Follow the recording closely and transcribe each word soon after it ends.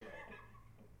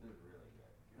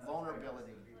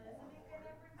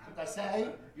say?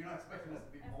 You're not expecting us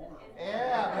to be vulnerable.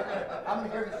 Yeah, I'm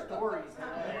here to stories.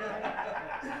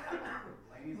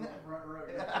 Ladies on the front row,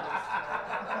 you're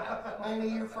first. Maybe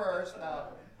you first.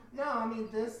 No, I mean,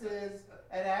 this is,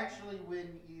 and actually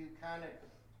when you kind of,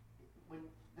 when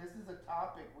this is a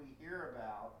topic we hear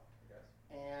about,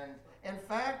 and in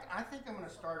fact, I think I'm going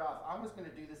to start off, I was going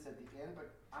to do this at the end,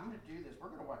 but I'm going to do this. We're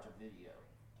going to watch a video.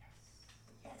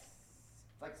 Yes.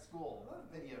 It's like school,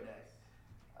 video day.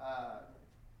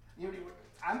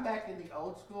 I'm back in the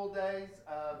old school days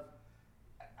of,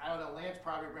 I don't know, Lance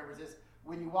probably remembers this.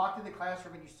 When you walked in the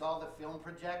classroom and you saw the film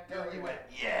projector, you went,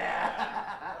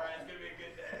 yeah! All right, it's going to be a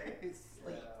good day.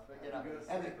 Sleep. Yeah.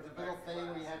 And the little thing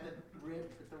where you had to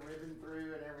put the ribbon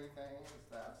through and everything and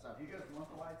stuff. So, If you guys want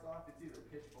the lights off, it's either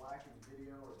pitch black in the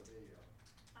video or the video.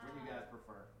 what do you guys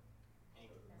prefer? It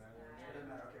doesn't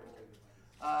matter, okay, we'll leave it like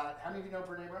this. How many of you know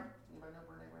Brene Brown? Anybody know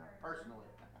Brene Brown? Personally.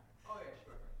 Oh, yeah,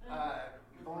 sure.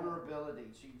 Vulnerability.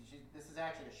 This is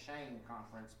actually a Shane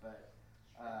conference, but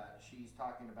she's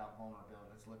talking about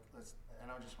vulnerability. And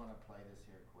I just want to play this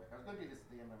here quick. I was going to do this at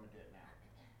the end, but I'm going to do it now.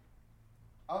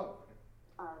 Oh.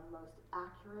 Our most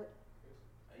accurate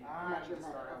I need to measurement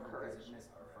start of over because courage. it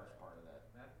missed the first part of that.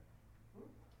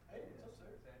 Hey, what's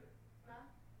up, sir?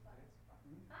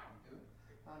 Xander.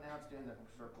 Oh, now it's doing the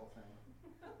circle thing.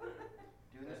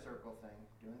 Doing the circle thing.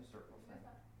 Doing the circle thing.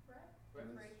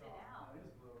 Freaked it out.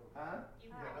 Huh?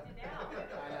 You freaked it out.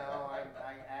 I know.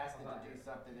 I asked it to do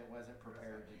something it wasn't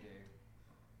prepared to do.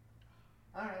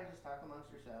 All right, just talk amongst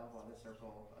yourselves while the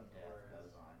circle of death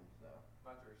goes on. So,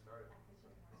 About to restart it.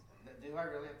 do I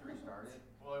really have to restart it?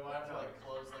 Well, we might have to like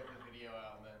close like the video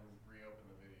out and then reopen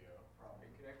the video. Are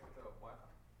you connected to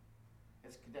Wi-Fi?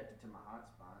 It's connected to my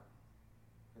hotspot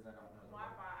because I don't know the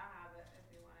Wi-Fi, way. I have it if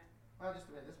you want it. Well, just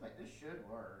a minute. This should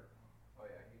work. Oh,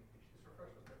 yeah, he just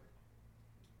refreshed with it.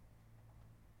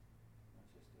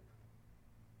 That's just it.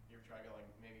 You ever try like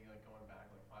maybe like going back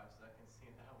like 5 seconds,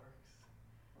 seeing how it works?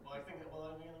 Well, I think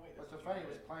well, I mean, wait. What's so that's what funny? you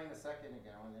It was did. playing a second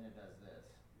ago and then it does this.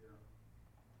 Yeah.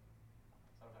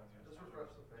 Sometimes you Just have to,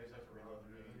 refresh the you page. just have to reload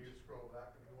the And then you page. scroll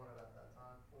back if you want it at that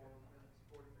time, 4 minutes,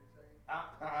 43 seconds. Yeah,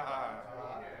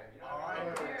 All right,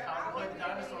 Here, time to I'll play give the you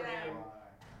dinosaur the, game.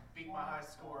 Beat my high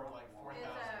score of like 4,000.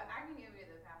 I can give you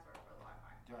the password for the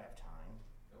Wi-Fi. Do I have time?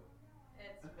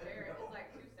 It's like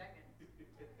 2 seconds.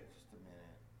 Just a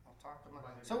minute. I'll talk to my.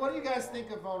 So, what do you guys think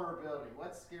of vulnerability?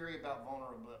 What's scary about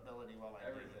vulnerability while I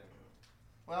do Everything. it?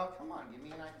 Well, come on, give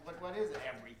me an idea. What is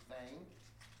everything?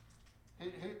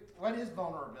 What is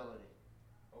vulnerability?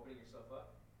 Opening yourself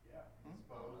up. Yeah. Hmm?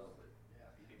 Exposed.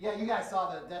 Yeah, you guys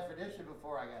saw the definition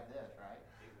before I got this, right?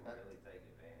 People really take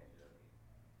advantage of you.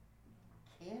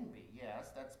 Can be,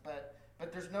 yes. But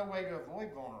there's no way to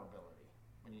avoid vulnerability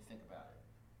when you think about it.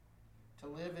 To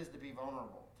live is to be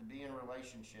vulnerable. To be in a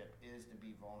relationship is to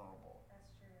be vulnerable. That's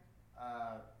true.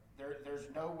 There's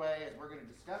no way, as we're going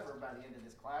to discover by the end of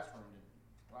this class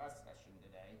session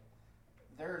today,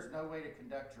 there is no way to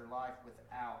conduct your life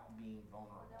without being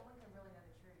vulnerable. No one can really know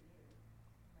the true you.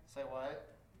 Say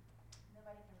what?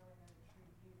 Nobody can really know the true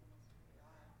you unless you really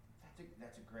are.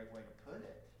 That's a great way to put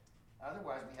it.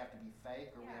 Otherwise, we have to be fake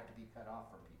or we have to be cut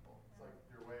off from people. It's like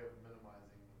your way of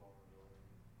minimizing the vulnerability.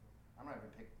 I'm not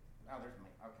even pick. Oh, there's me.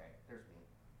 Okay, there's me.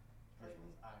 There's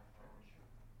me.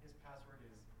 His password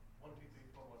is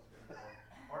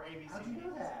 1234124 or ABC. How'd you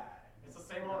know that? It's the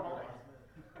same on mine.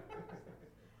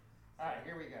 All right,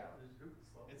 here we go.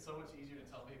 It's so much easier to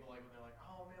tell people like when they're like,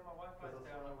 oh man, my Wi-Fi's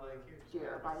down. I'm like, here. just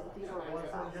Year by grab it." Theodore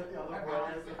Roosevelt.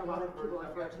 A lot of people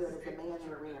refer to it as the man in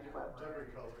the green quote.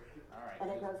 Every color. All right. And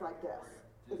it goes like this.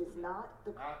 It is not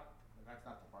the That's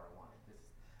not the part I wanted.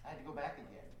 I had to go back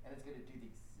again, and it's going to do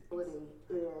these. ability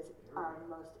is our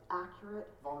most accurate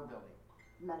Vulnerability.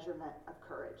 measurement of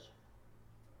courage.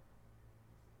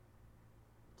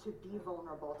 To be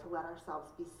vulnerable, to let ourselves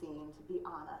be seen, to be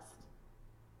honest.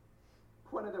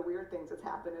 One of the weird things that's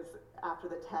happened is after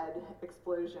the TED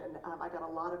explosion, I got a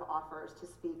lot of offers to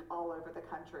speak all over the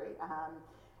country.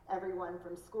 Everyone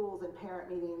from schools and parent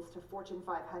meetings to Fortune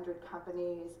 500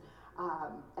 companies.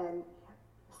 And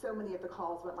so many of the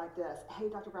calls went like this. Hey,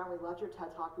 Dr. Brown, we loved your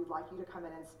TED Talk. We'd like you to come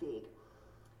in and speak.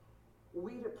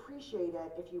 We'd appreciate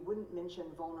it if you wouldn't mention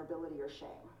vulnerability or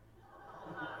shame.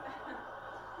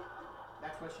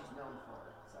 That's what she's known for.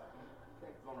 So,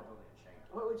 vulnerability and shame.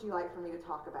 What would you like for me to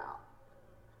talk about?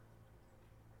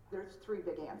 There's 3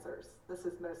 big answers. This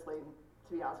is mostly,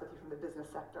 to be honest with you, from the business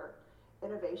sector.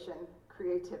 Innovation,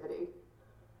 creativity,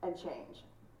 and change.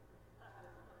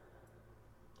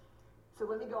 So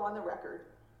let me go on the record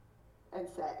and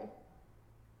say,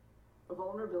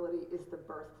 vulnerability is the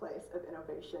birthplace of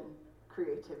innovation,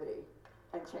 creativity,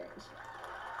 and change.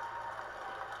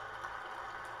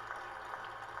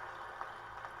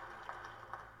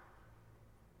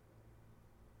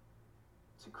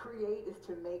 Create is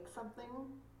to make something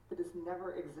that has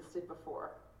never existed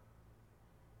before.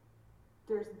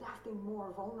 There's nothing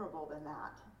more vulnerable than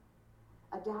that.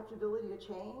 Adaptability to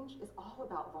change is all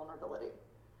about vulnerability.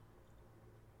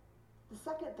 The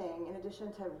second thing, in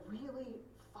addition to really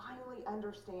finally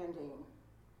understanding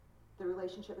the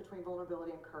relationship between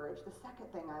vulnerability and courage, the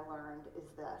second thing I learned is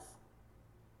this.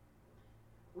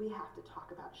 We have to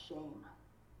talk about shame.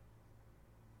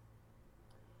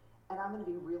 And I'm going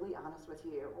to be really honest with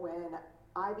you. When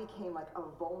I became like a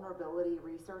vulnerability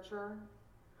researcher,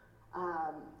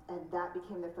 and that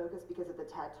became the focus because of the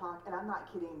TED Talk, and I'm not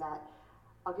kidding that.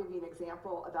 I'll give you an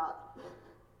example. About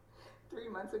 3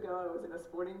 months ago, I was in a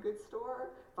sporting goods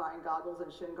store buying goggles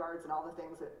and shin guards and all the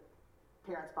things that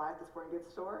parents buy at the sporting goods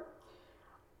store.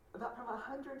 About from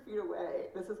 100 feet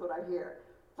away, this is what I hear.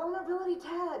 Vulnerability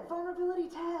TED, vulnerability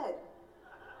TED.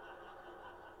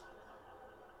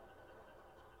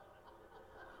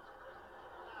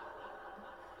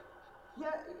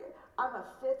 Yeah, I'm a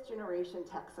 5th generation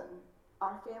Texan.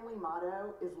 Our family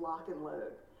motto is lock and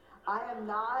load. I am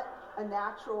not a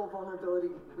natural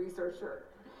vulnerability researcher.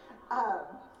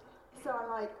 So I'm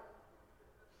like,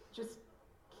 just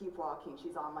keep walking,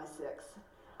 she's on my 6.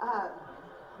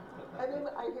 And then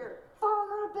I hear,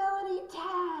 vulnerability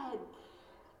TED.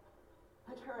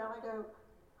 I turn around and I go,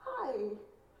 hi.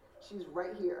 She's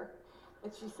right here.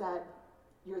 And she said,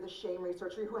 you're the shame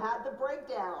researcher who had the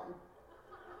breakdown.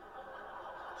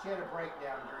 She had a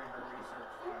breakdown during her research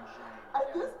on shame.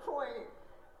 At this point,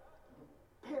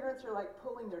 parents are like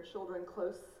pulling their children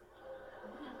close,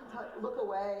 look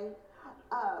away.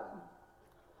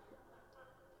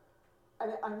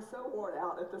 And I'm so worn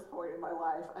out at this point in my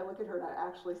life. I look at her and I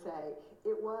actually say,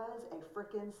 it was a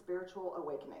frickin' spiritual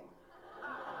awakening.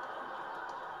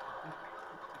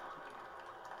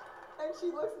 And she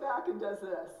looks back and does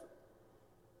this.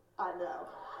 I know.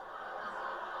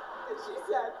 And she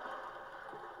said,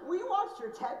 we watched your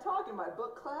TED Talk in my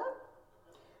book club,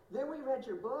 then we read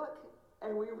your book,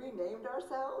 and we renamed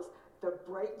ourselves the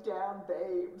Breakdown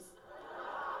Babes.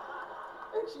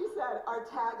 And she said, our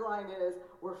tagline is,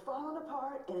 we're falling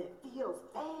apart and it feels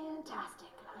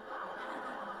fantastic.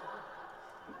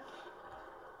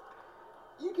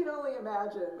 You can only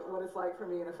imagine what it's like for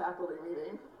me in a faculty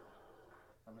meeting.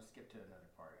 I'm gonna skip to another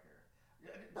part here.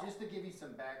 Just to give you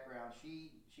some background,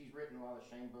 she's written a lot of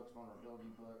shame books,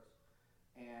 vulnerability books,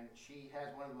 and she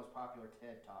has one of the most popular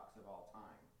TED Talks of all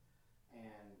time.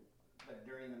 But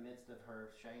during the midst of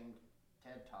her shame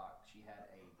TED Talk,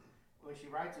 when she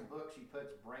writes a book, she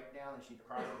puts breakdown and she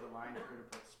crosses the line through to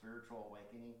put spiritual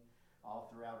awakening all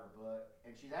throughout her book.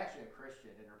 And she's actually a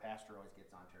Christian, and her pastor always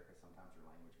gets onto her because sometimes her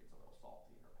language gets a little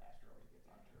salty, and her pastor always gets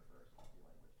onto her for her salty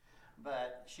language.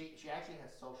 But she actually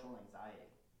has social anxiety,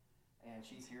 and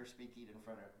she's here speaking in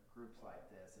front of groups like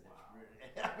this, and it's really,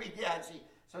 I mean, yeah,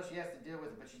 so she has to deal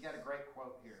with it. But she's got a great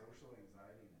quote here. Social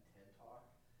anxiety in a TED Talk?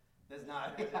 Does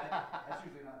not. That's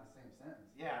usually not in the same sentence.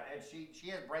 Yeah, and she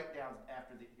has breakdowns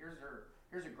after the.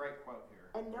 Here's a great quote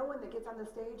here. And no one that gets on the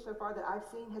stage so far that I've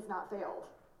seen has not failed.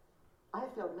 I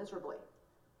have failed miserably.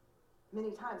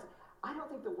 Many times. I don't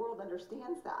think the world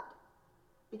understands that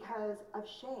because of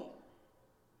shame.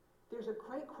 There's a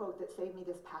great quote that saved me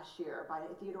this past year by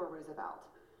Theodore Roosevelt.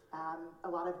 A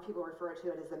lot of people refer to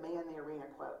it as the man in the arena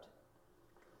quote.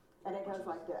 And it goes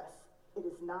like this. It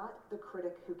is not the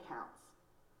critic who counts.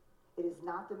 It is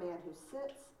not the man who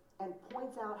sits and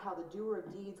points out how the doer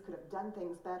of deeds could have done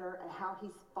things better and how he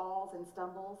falls and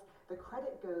stumbles. The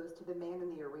credit goes to the man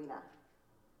in the arena,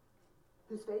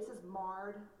 whose face is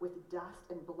marred with dust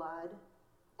and blood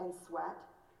and sweat.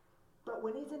 But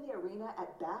when he's in the arena,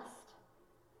 at best,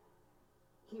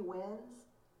 he wins,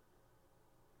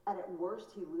 and at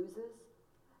worst, he loses.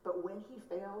 But when he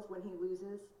fails, when he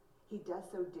loses, he does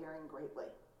so daring greatly.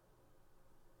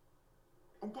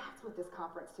 And that's what this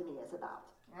conference to me is about.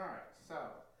 All right, so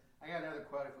I got another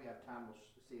quote. If we have time, we'll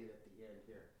see it at the end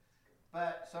here.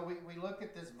 But so we look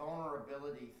at this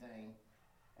vulnerability thing.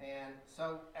 And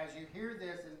so as you hear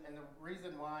this, and the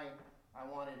reason why I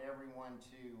wanted everyone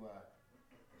to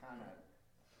kind of,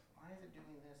 why is it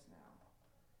doing this now?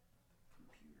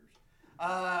 Computers.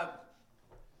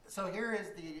 So here is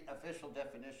the official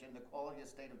definition: the quality or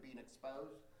state of being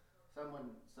exposed.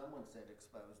 Someone said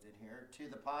exposed in here,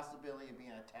 to the possibility of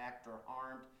being attacked or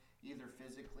harmed, either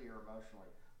physically or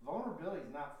emotionally. Vulnerability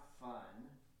is not fun,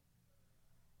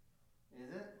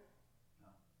 is it?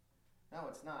 No,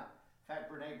 it's not. In fact,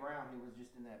 Brene Brown, who was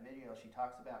just in that video, she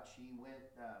talks about she went,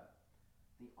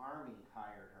 the Army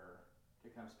hired her to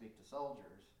come speak to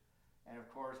soldiers. And of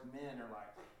course, men are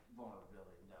like,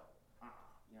 vulnerability, no.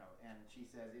 And she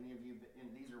says, any of you,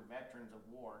 and these are veterans of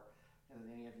war, Has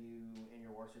any of you in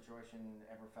your war situation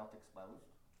ever felt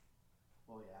exposed?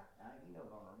 Well, yeah, you know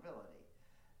vulnerability,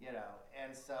 you know,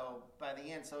 and so by the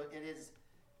end, so it's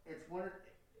one of,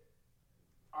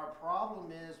 our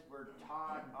problem is we're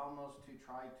taught almost to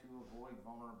try to avoid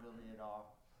vulnerability at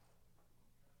all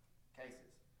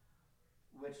cases,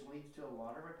 which leads to a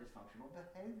lot of our dysfunctional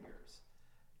behaviors.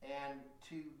 And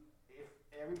if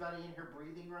everybody in here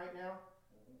breathing right now,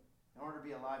 in order to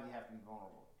be alive, you have to be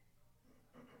vulnerable.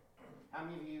 How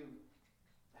many of you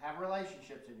have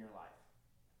relationships in your life?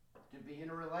 To be in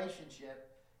a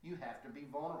relationship, you have to be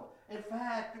vulnerable. In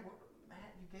fact,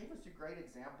 Matt, you gave us a great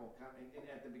example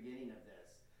at the beginning of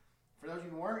this. For those of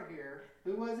you who weren't here,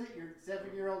 who was it? Your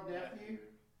 7-year-old nephew?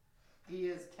 He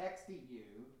is texting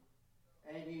you,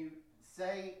 and you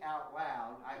say out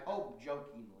loud, I hope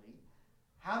jokingly,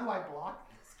 how do I block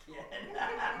this kid?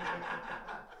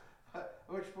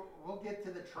 Which we'll get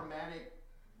to the traumatic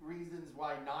reasons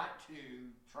why not to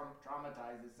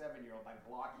traumatize a 7-year-old by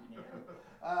blocking him.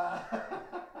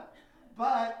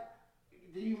 But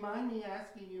do you mind me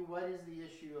asking you, what is the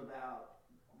issue about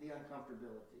the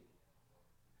uncomfortability?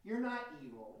 You're not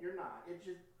evil. You're not. It's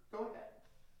just, go ahead.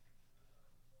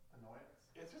 Annoyance.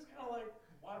 It's just kind of like,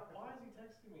 why is he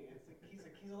texting me? It's like,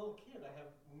 he's a little kid. I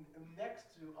have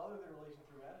next to, other than relation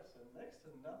through Madison, next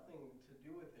to nothing to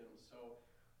do with him. So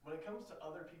when it comes to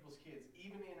other people's kids,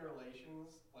 even in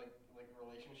relations, like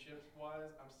relationships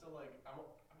wise, I'm still like, I'm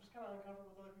just kind of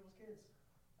uncomfortable with other people's kids.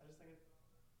 I just think it.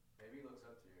 Maybe he looks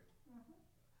up to you.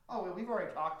 Oh, well, we've already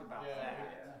talked about Yeah,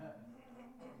 that.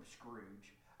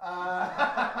 Scrooge.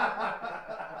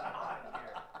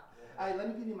 Hey, let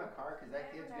me give you my card, because that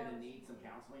kid's going to need some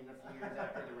counseling in a few years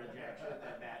after the rejection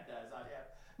that Matt does.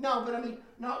 No, but I mean,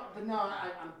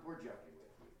 we're joking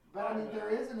with you. But I mean, there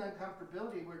is an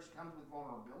uncomfortability which comes with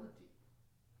vulnerability.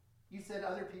 You said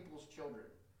other people's children.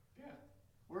 Yeah.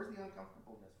 Where's the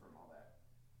uncomfortableness from all that?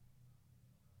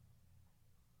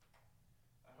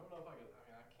 I don't know if I could. I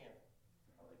mean, I can't.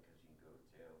 Probably because you can go to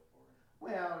jail for it.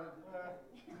 Well,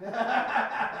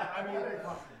 I mean,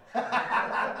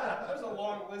 there's a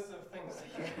long list of things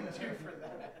that you can do for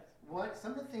that.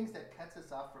 some of the things that cuts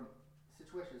us off from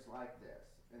situations like this,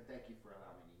 and thank you for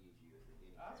allowing me to use you as the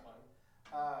guinea That's pig,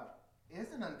 fine.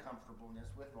 is an uncomfortableness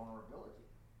with vulnerability.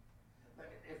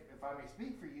 If I may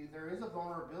speak for you, there is a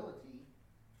vulnerability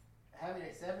having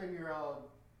a 7-year-old,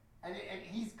 and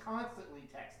he's constantly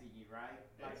texting you, right?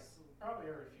 Like, It's probably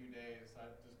every few days. I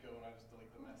just go and I just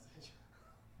delete the message.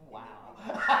 wow.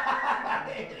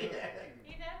 He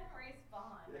doesn't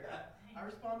respond. I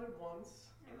responded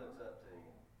once. He looks up to you.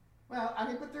 Well, I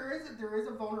mean, but there is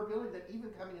a vulnerability that even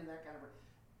coming in that kind of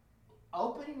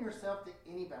opening yourself to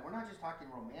anybody. We're not just talking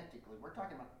romantically. We're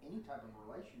talking about any type of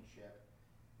relationship.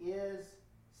 Is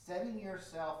setting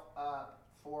yourself up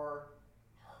for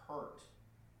hurt,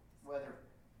 whether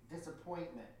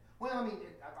disappointment. Well, I mean,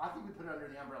 I think we put it under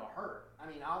the umbrella hurt. I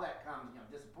mean, all that comes,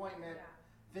 disappointment,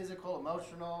 physical,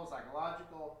 emotional,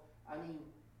 psychological. I mean,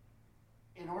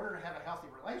 in order to have a healthy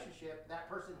relationship, that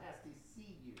person has to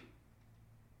see you.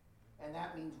 And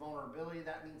that means vulnerability,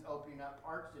 that means opening up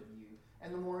parts of you.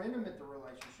 And the more intimate the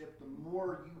relationship, the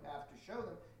more you have to show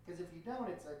them. Because if you don't,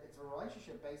 it's a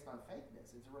relationship based on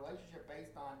fakeness. It's a relationship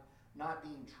based on not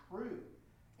being true.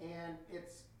 And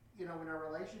it's, in a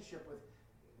relationship with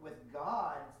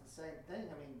God, it's the same thing.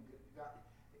 I mean, God,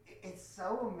 it's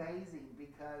so amazing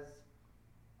because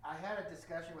I had a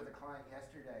discussion with a client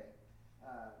yesterday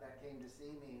that came to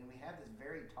see me, and we had this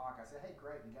very talk. I said, hey,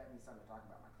 great, you got me something to talk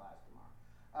about in my class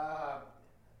tomorrow.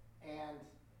 And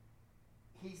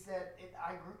he said,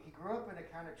 he grew up in a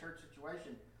kind of church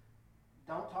situation.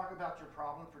 Don't talk about your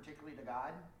problems, particularly to God.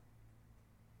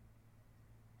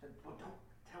 Said, well, don't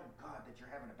tell God that you're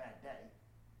having a bad day.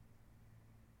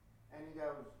 And he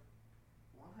goes,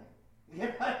 why?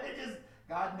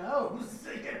 God knows.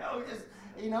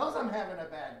 He knows I'm having a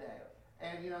bad day.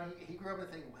 And he grew up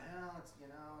with thinking, well, it's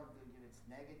it's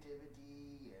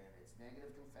negativity and it's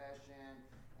negative confession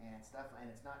and stuff, and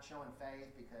it's not showing faith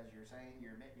because you're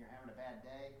admitting you're having a bad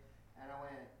day. And I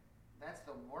went, that's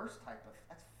the worst type of,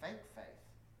 that's fake faith.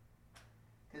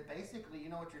 Because basically,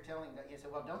 what you're telling, you say,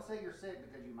 well, don't say you're sick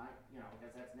because you might,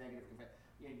 because that's negative confession.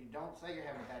 You don't say you're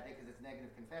having a bad day because it's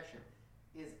negative confession.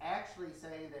 Is actually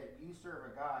saying that you serve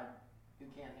a God who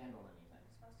can't handle anything.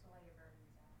 You're supposed to lay your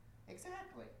burdens out.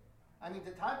 Exactly. I mean,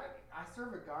 I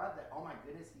serve a God that, oh my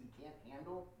goodness, he can't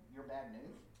handle your bad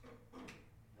news.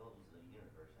 Builds the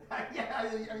universe. Yeah.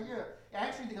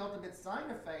 Actually, the ultimate sign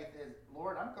of faith is,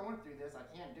 Lord, I'm going through this. I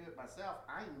can't do it myself.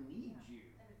 I need you.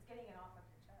 And it's getting it off of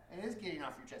your chest. It is getting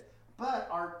off your chest. But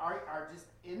our just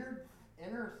inner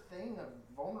thing of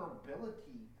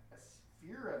vulnerability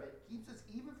fear of it keeps us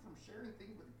even from sharing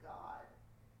things with God.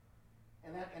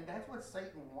 And that's what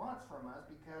Satan wants from us,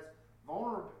 because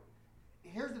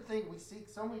here's the thing, we seek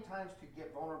so many times to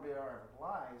get vulnerability out of our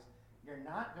lives. You're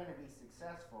not going to be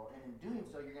successful, and in doing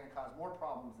so, you're going to cause more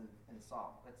problems than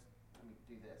solve. Let me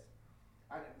do this.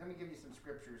 Let me give you some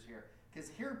scriptures here, because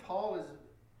here Paul is.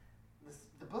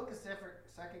 The book of 2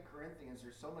 Corinthians,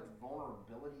 there's so much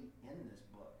vulnerability in this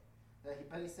book. But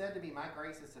he said to me, my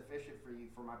grace is sufficient for you,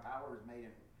 for my power is made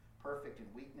perfect in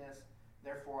weakness.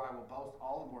 Therefore I will boast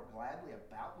all the more gladly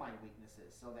about my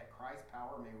weaknesses, so that Christ's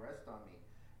power may rest on me.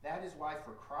 That is why,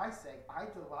 for Christ's sake, I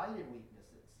delight in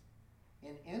weaknesses,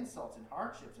 in insults and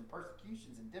hardships and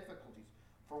persecutions and difficulties.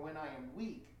 For when I am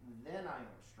weak, then I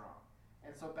am strong.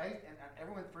 And so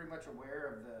everyone's pretty much aware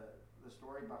of the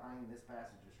story behind this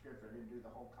passage of Scripture. I didn't do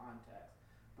the whole context.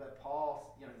 But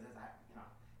Paul,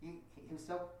 he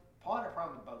says, Paul had a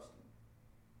problem with boasting,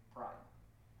 pride.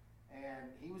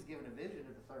 And he was given a vision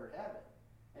of the third heaven.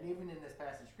 And even in this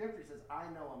passage of Scripture, he says, I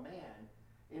know a man.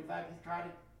 In fact, he's trying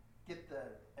to get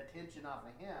the attention off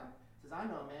of him. He says, I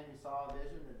know a man who saw a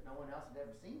vision that no one else had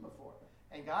ever seen before.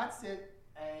 And God sent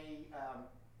a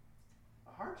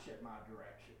hardship my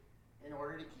direction in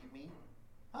order to keep me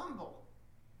humble.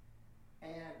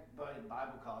 But in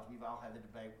Bible college, we've all had the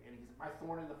debate, and he said, my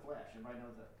thorn in the flesh. Everybody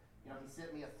knows that. He sent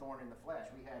me a thorn in the flesh.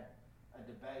 We had a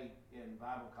debate in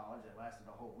Bible college that lasted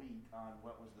a whole week on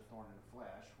what was the thorn in the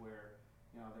flesh, where,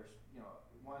 there's,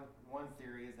 one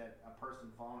theory is that a person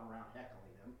falling around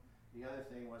heckling them. The other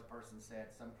thing was person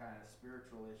said some kind of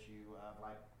spiritual issue of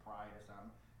like pride or something.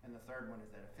 And the third one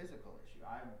is that a physical issue.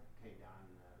 I came down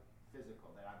physical,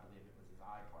 that I believe it was his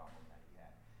eye problem that he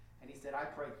had. And he said, I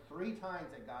prayed 3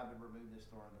 times that God would remove this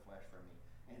thorn in the flesh from me.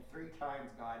 And 3 times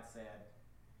God said,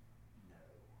 no.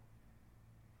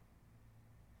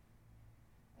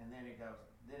 And then it goes,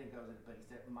 but he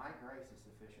said, my grace is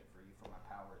sufficient for you, for my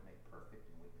power is made perfect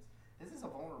in weakness. This is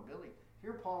a vulnerability.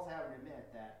 Here Paul's having to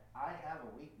admit that I have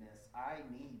a weakness. I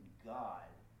need God.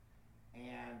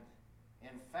 And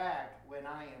in fact, when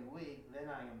I am weak, then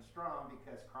I am strong,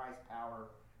 because Christ's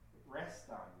power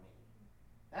rests on me.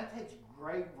 That takes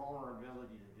great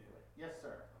vulnerability to do it. Yes,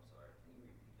 sir. I'm sorry, can you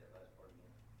repeat that last part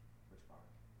again? Which part?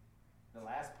 The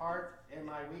last part, in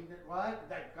my weakness,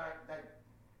 what? That Christ's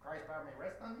power may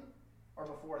rest on me? Or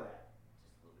before that?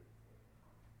 Just a little bit before.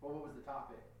 Well, what was the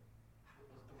topic?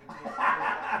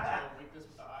 Weakness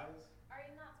with the eyes? Are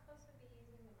you not supposed to be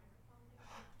using the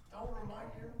microphone? Don't remind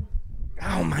him.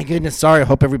 Oh my goodness, sorry, I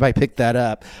hope everybody picked that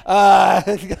up. I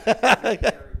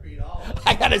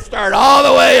got to start all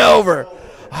the way over.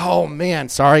 Oh man,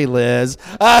 sorry, Liz.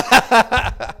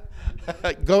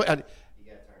 Go.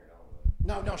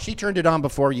 No, she turned it on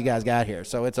before you guys got here,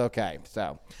 so it's okay.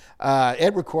 So,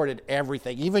 Ed recorded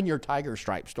everything, even your tiger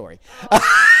stripe story.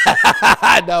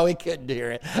 No, he couldn't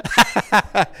hear it.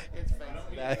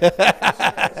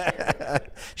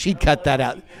 She'd cut that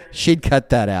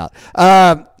out.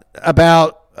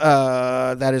 About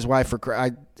that his wife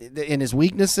in his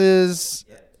weaknesses.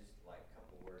 Yeah, just like a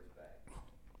couple words back.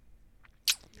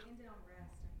 Ended on rest,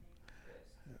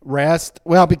 I think. Rest.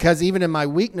 Well, because even in my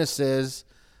weaknesses,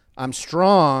 I'm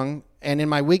strong, and in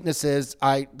my weaknesses,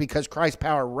 because Christ's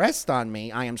power rests on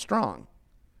me, I am strong.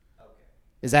 Okay.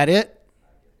 Is that it?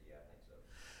 Yeah, I think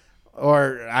so.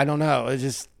 Or I don't know. It's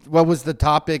just, what was the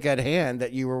topic at hand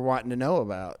that you were wanting to know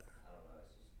about?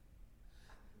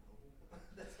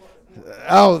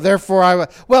 Oh, therefore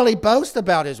he boasts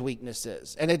about his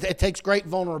weaknesses. And it takes great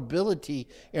vulnerability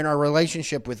in our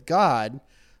relationship with God.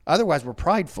 Otherwise, we're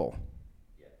prideful.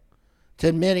 Yeah. To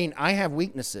admitting, I have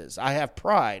weaknesses. I have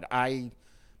pride. I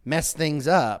mess things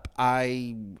up.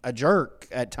 I'm a jerk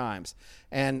at times.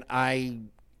 And my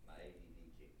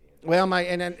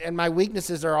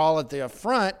weaknesses are all at the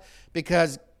front,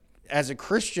 because as a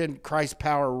Christian, Christ's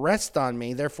power rests on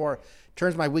me. Therefore,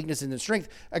 turns my weakness into strength.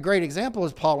 A great example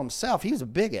is Paul himself. He was a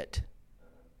bigot.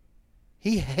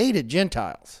 He hated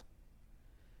Gentiles.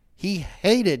 He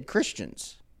hated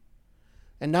Christians.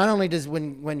 And not only does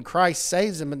when Christ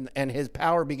saves him and his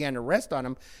power began to rest on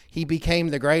him, he became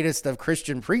the greatest of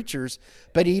Christian preachers,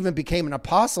 but he even became an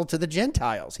apostle to the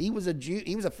Gentiles. He was a Jew.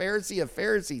 He was a Pharisee of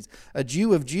Pharisees, a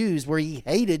Jew of Jews, where he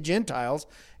hated Gentiles.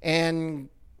 And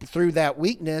through that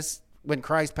weakness, when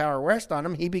Christ's power rests on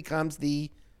him, he becomes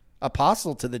the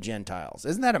apostle to the Gentiles.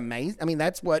 Isn't that amazing? I mean,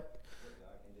 that's what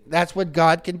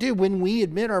God can do when we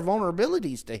admit our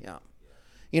vulnerabilities to him.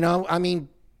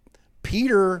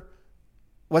 Peter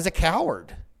was a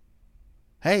coward.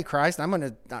 Hey, Christ,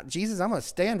 Jesus, I'm going to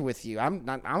stand with you.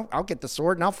 I'll get the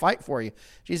sword and I'll fight for you.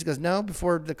 Jesus goes, no,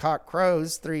 before the cock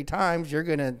crows 3 times, you're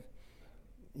going to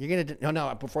You're going to,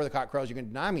 no, before the cock crows, you're going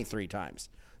to deny me 3 times.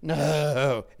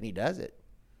 No. And he does it.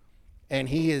 And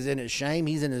he is in his shame.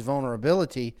 He's in his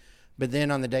vulnerability. But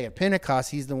then on the day of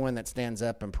Pentecost, he's the one that stands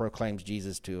up and proclaims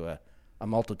Jesus to a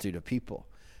multitude of people.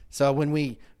 So when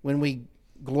we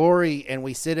glory and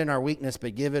we sit in our weakness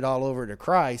but give it all over to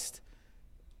Christ,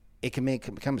 it can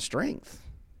become a strength.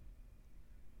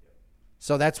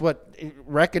 So that's what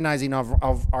recognizing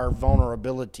of our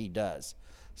vulnerability does.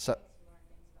 So,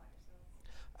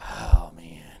 oh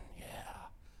man, yeah,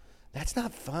 that's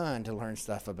not fun to learn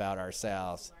stuff about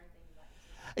ourselves.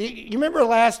 You remember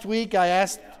last week I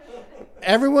asked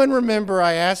everyone. Remember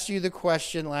I asked you the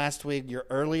question last week: your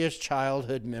earliest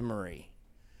childhood memory.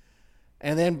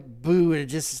 And then, boo, it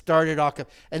just started all.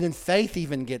 And then Faith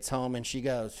even gets home and she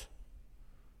goes,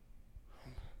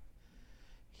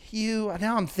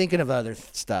 now I'm thinking of other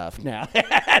stuff now.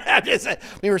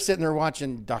 We were sitting there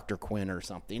watching Dr. Quinn or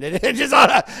something.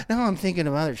 Now I'm thinking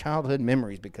of other childhood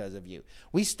memories because of you.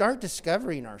 We start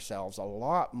discovering ourselves a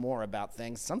lot more about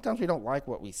things. Sometimes we don't like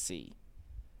what we see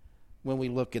when we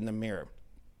look in the mirror.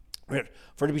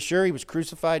 For to be sure, he was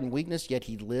crucified in weakness, yet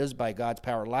he lives by God's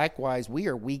power. Likewise, we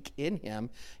are weak in him,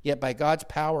 yet by God's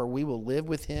power we will live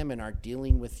with him in our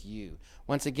dealing with you.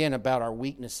 Once again, about our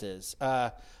weaknesses.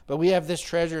 But we have this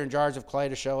treasure in jars of clay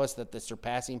to show us that the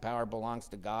surpassing power belongs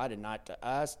to God and not to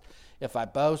us. If I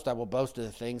boast, I will boast of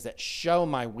the things that show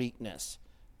my weakness.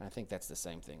 I think that's the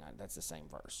same thing. That's the same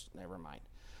verse. Never mind.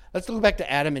 Let's look back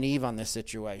to Adam and Eve on this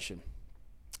situation.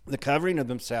 The covering of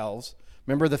themselves.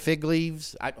 Remember the fig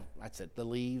leaves? I said the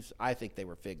leaves. I think they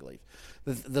were fig leaves.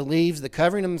 The leaves, the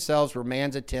covering of themselves were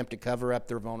man's attempt to cover up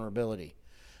their vulnerability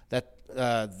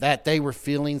that they were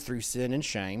feeling through sin and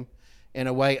shame in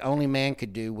a way only man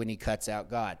could do when he cuts out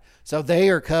God. So they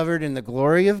are covered in the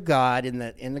glory of God in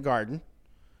the garden,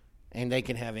 and they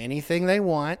can have anything they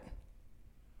want.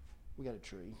 We got a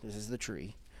tree. This is the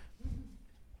tree.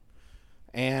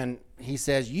 And he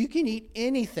says, you can eat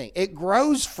anything. It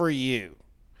grows for you.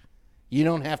 You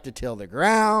don't have to till the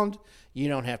ground. You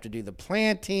don't have to do the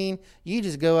planting. You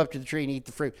just go up to the tree and eat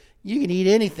the fruit. You can eat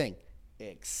anything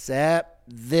except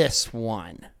this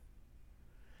one.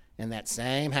 And that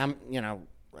same,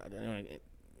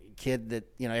 kid that,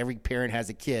 every parent has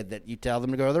a kid that you tell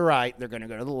them to go to the right, they're going to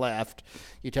go to the left.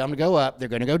 You tell them to go up, they're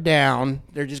going to go down.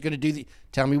 They're just going to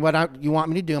tell me what you want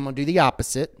me to do. I'm going to do the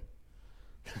opposite.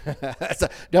 So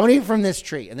don't eat from this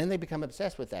tree. And then they become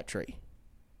obsessed with that tree.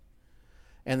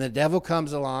 And the devil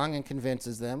comes along and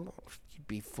convinces them, you'd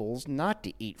be fools not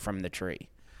to eat from the tree.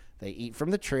 They eat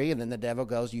from the tree, and then the devil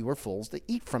goes, you were fools to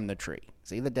eat from the tree.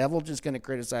 See, the devil's just going to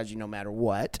criticize you no matter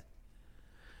what.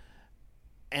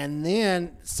 And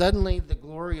then suddenly the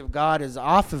glory of God is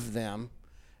off of them,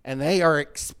 and they are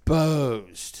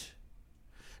exposed.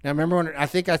 Now remember, I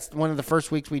think that's one of the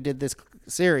first weeks we did this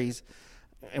series,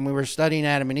 and we were studying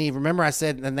Adam and Eve. Remember I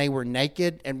said, and they were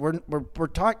naked, and we're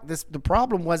talking. The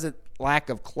problem wasn't lack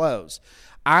of clothes.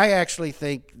 I actually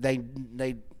think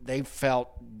they felt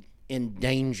in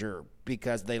danger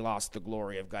because they lost the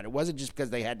glory of God. It wasn't just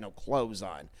because they had no clothes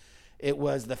on. It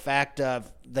was the fact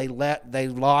of they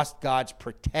lost God's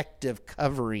protective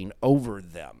covering over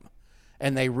them,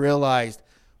 and they realized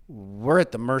we're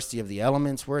at the mercy of the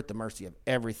elements. We're at the mercy of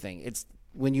everything. It's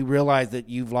when you realize that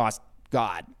you've lost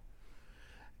God.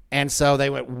 And so they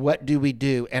went, what do we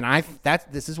do? And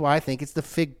this is why I think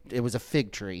it was a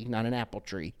fig tree, not an apple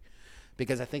tree,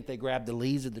 because I think they grabbed the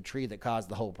leaves of the tree that caused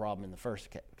the whole problem in the first,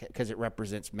 because it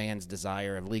represents man's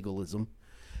desire of legalism.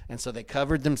 And so they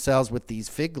covered themselves with these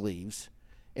fig leaves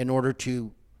in order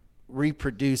to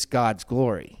reproduce God's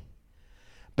glory.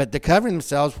 But the covering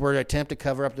themselves were an attempt to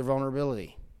cover up their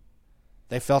vulnerability.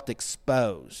 They felt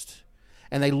exposed.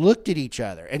 And they looked at each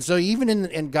other. And so even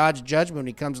in God's judgment, when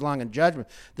he comes along in judgment,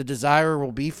 the desire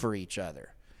will be for each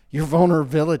other. Your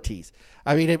vulnerabilities.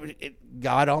 I mean,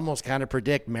 God almost kind of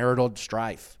predict marital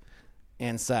strife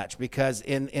and such, because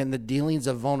in the dealings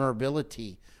of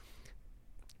vulnerability,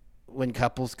 when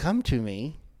couples come to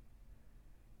me,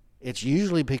 it's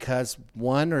usually because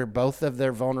one or both of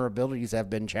their vulnerabilities have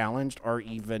been challenged or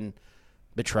even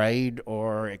betrayed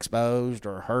or exposed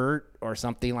or hurt or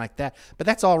something like that. But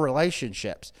that's all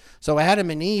relationships. So Adam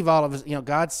and Eve, all of us,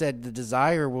 God said the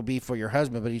desire will be for your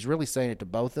husband, but he's really saying it to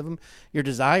both of them. Your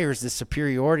desire is this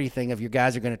superiority thing of you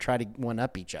guys are going to try to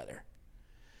one-up each other.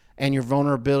 And your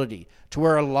vulnerability, to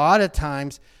where a lot of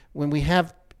times when we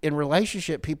have in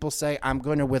relationship, people say, I'm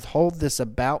going to withhold this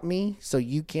about me so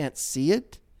you can't see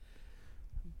it.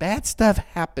 Bad stuff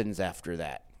happens after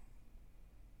that.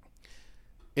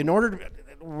 In order to,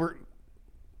 we're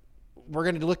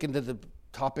going to look into the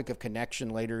topic of connection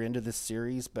later into this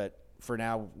series, but for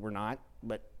now we're not,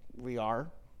 but we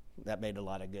are. That made a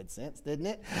lot of good sense, didn't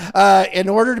it? In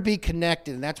order to be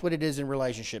connected, and that's what it is in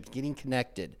relationships, getting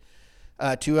connected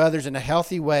to others in a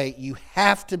healthy way, you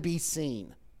have to be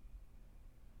seen.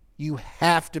 You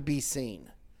have to be seen.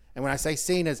 And when I say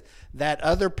seen, is that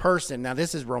other person, now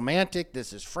this is romantic,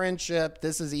 this is friendship,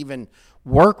 this is even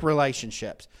work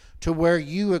relationships, to where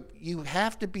you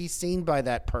have to be seen by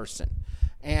that person.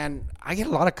 And I get a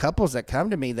lot of couples that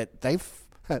come to me that they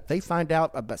find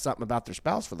out about something about their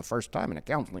spouse for the first time in a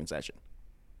counseling session.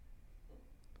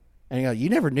 And you go, you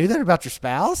never knew that about your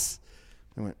spouse?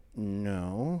 I went,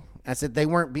 no. I said, they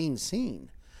weren't being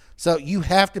seen. So you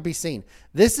have to be seen.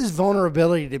 This is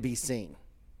vulnerability to be seen.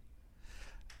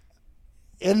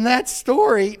 In that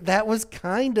story, that was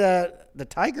kind of the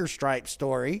tiger stripe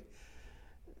story.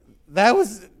 There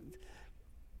was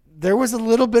a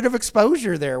little bit of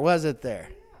exposure there, wasn't there?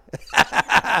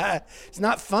 It's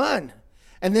not fun.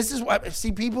 And this is why,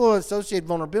 see, people associate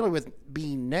vulnerability with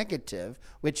being negative,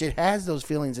 which it has those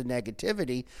feelings of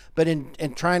negativity, but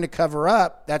in trying to cover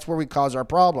up, that's where we cause our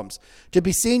problems. To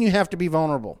be seen, you have to be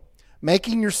vulnerable.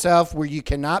 Making yourself where you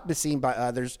cannot be seen by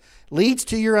others leads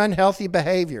to your unhealthy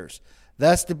behaviors.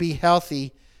 Thus, to be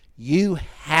healthy, you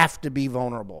have to be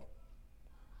vulnerable.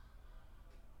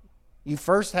 You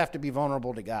first have to be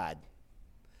vulnerable to God,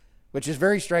 which is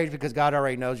very strange because God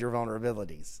already knows your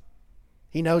vulnerabilities.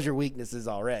 He knows your weaknesses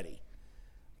already.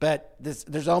 But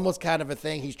there's almost kind of a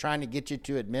thing he's trying to get you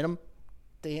to admit them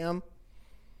to him.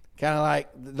 Kind of like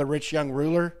the rich young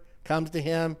ruler comes to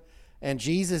him, and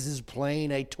Jesus is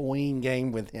playing a toying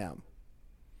game with him.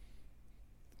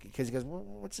 Because he goes, well,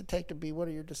 what's it take to be one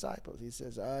of your disciples? He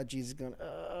says, Jesus is going,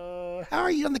 how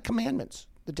are you on the commandments,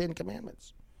 the 10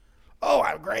 commandments? Oh,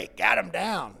 I'm great, got them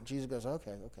down. Jesus goes,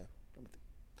 okay.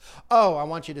 Oh, I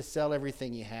want you to sell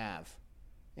everything you have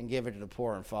and give it to the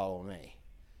poor and follow me.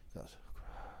 He goes,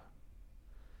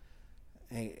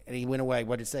 and he went away.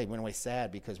 What did it say? He went away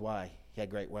sad because why? He had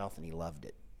great wealth and he loved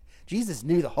it. Jesus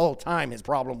knew the whole time his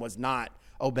problem was not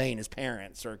obeying his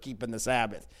parents or keeping the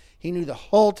Sabbath. He knew the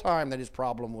whole time that his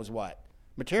problem was what?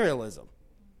 Materialism.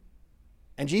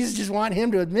 And Jesus just wanted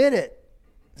him to admit it.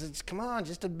 He says, come on,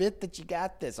 just admit that you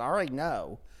got this. I already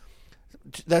know.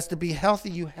 Thus, to be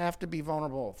healthy, you have to be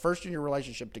vulnerable. First in your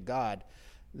relationship to God,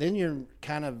 then your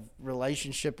kind of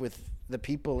relationship with the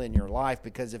people in your life,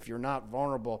 because if you're not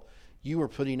vulnerable, you are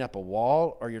putting up a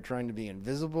wall, or you're trying to be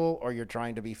invisible, or you're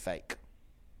trying to be fake.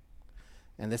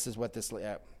 And this is what this...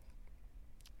 I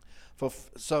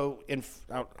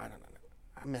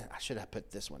should have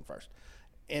put this one first.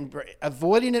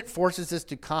 Avoiding it forces us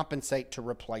to compensate to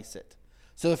replace it.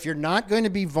 So if you're not going to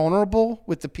be vulnerable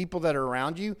with the people that are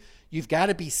around you, you've got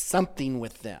to be something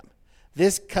with them.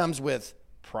 This comes with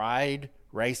pride,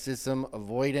 racism,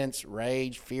 avoidance,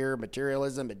 rage, fear,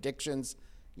 materialism, addictions.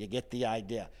 You get the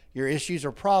idea. Your issues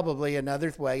are probably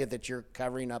another way that you're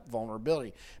covering up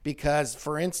vulnerability. Because,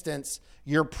 for instance,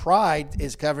 your pride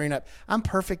is covering up, I'm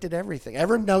perfect at everything.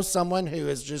 Ever know someone who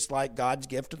is just like God's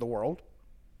gift to the world?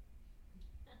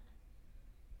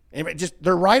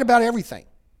 They're right about everything.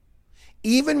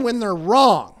 Even when they're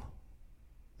wrong,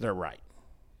 they're right.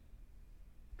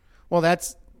 Well,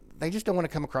 they just don't want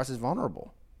to come across as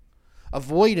vulnerable.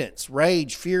 Avoidance,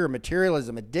 rage, fear,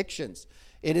 materialism, addictions.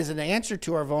 It is an answer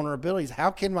to our vulnerabilities.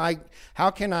 How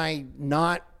can I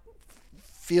not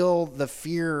feel the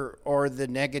fear or the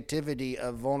negativity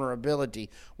of vulnerability?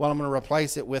 Well, I'm going to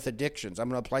replace it with addictions. I'm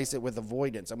going to replace it with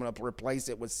avoidance. I'm going to replace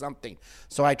it with something.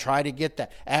 So I try to get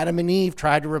that. Adam and Eve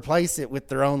tried to replace it with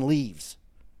their own leaves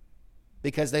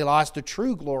because they lost the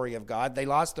true glory of God. They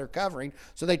lost their covering,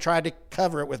 so they tried to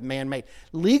cover it with man-made.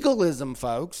 Legalism,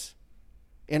 folks,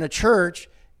 in a church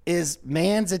is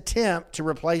man's attempt to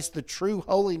replace the true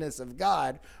holiness of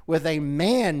God with a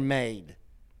man-made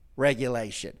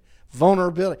regulation.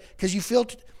 Vulnerability. Because you feel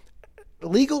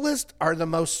legalists are the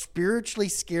most spiritually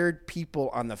scared people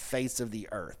on the face of the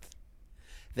earth.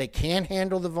 They can't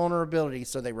handle the vulnerability,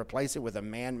 so they replace it with a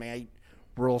man-made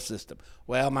rule system.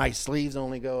 Well, my sleeves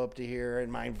only go up to here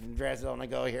and my dress only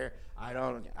go here. I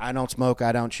don't smoke,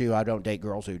 I don't chew, I don't date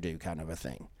girls who do, kind of a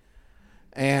thing.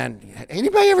 And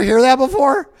anybody ever hear that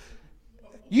before?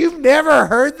 You've never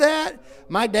heard that?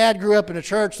 My dad grew up in a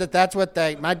church that's what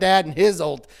my dad and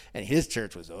his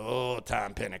church was old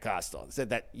time Pentecostal. Said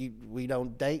that we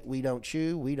don't date, we don't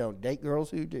chew, we don't date girls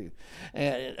who do.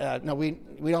 And no, we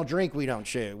don't drink, we don't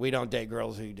chew, we don't date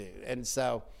girls who do. And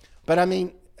so, but I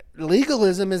mean,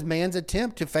 legalism is man's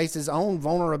attempt to face his own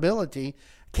vulnerability.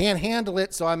 Can't handle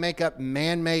it, so I make up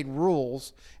man-made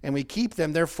rules, and we keep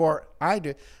them. Therefore, I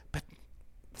do. But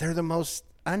they're the most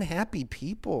unhappy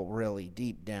people, really,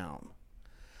 deep down.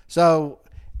 So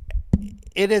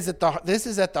this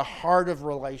is at the heart of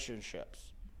relationships.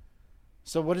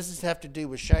 So what does this have to do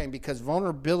with shame? Because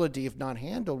vulnerability, if not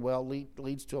handled well,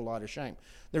 leads to a lot of shame.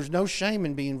 There's no shame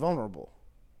in being vulnerable.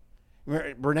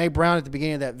 Brene Brown at the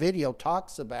beginning of that video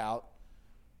talks about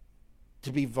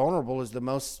to be vulnerable is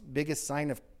the biggest sign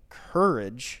of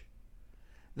courage.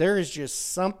 There is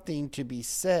just something to be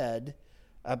said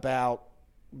about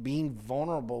being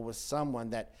vulnerable with someone.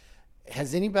 That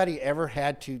has anybody ever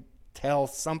had to tell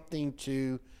something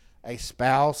to a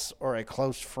spouse or a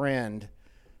close friend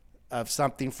of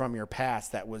something from your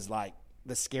past that was like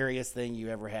the scariest thing you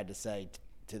ever had to say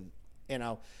to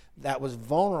that was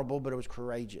vulnerable, but it was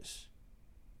courageous?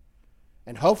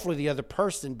 And hopefully the other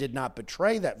person did not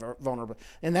betray that vulnerability.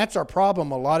 And that's our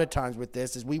problem a lot of times with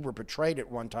this, is we were betrayed at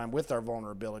one time with our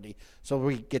vulnerability, so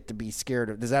we get to be scared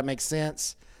of. Does that make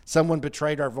sense? Someone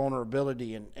betrayed our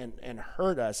vulnerability and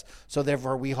hurt us, so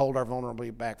therefore we hold our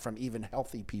vulnerability back from even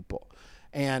healthy people.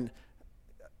 And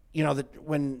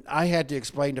when I had to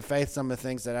explain to Faith some of the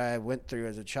things that I went through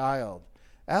as a child,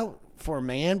 for a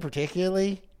man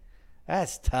particularly,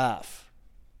 that's tough.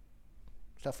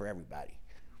 It's tough for everybody.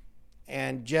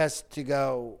 And just to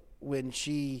go when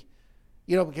she,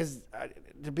 because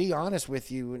to be honest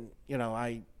with you, and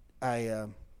I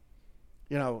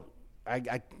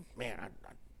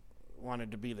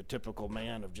wanted to be the typical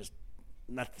man of just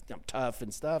nothing, tough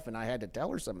and stuff, and I had to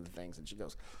tell her some of the things, and she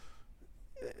goes,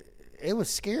 it was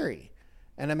scary.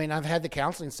 And I mean, I've had the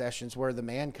counseling sessions where the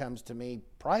man comes to me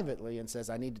privately and says,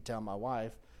 I need to tell my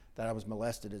wife that I was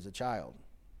molested as a child.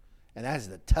 And that is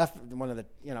it's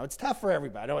tough for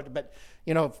everybody. But,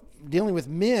 dealing with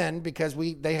men, because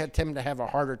they tend to have a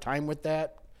harder time with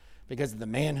that because of the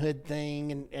manhood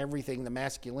thing and everything, the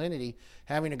masculinity,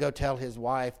 having to go tell his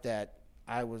wife that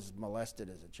I was molested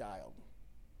as a child.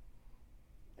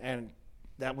 And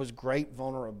that was great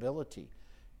vulnerability.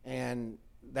 And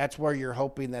that's where you're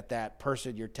hoping that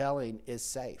person you're telling is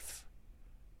safe,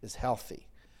 is healthy.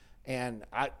 And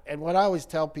what I always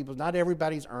tell people is not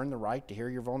everybody's earned the right to hear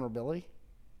your vulnerability.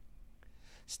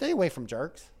 Stay away from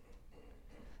jerks.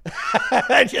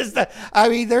 They're just,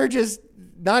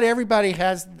 not everybody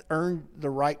has earned the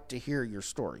right to hear your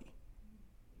story.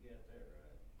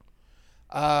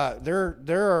 There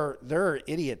are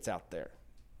idiots out there.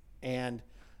 And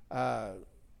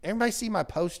everybody see my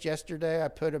post yesterday? I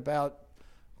put about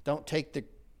don't take the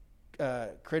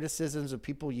criticisms of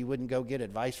people you wouldn't go get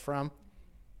advice from.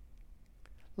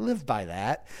 Live by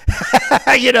that.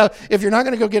 If you're not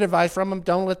going to go get advice from them,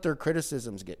 don't let their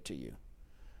criticisms get to you.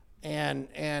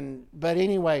 But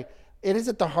anyway, it is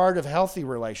at the heart of healthy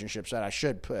relationships that I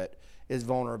should put is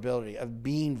vulnerability, of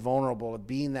being vulnerable, of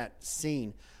being that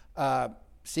seen.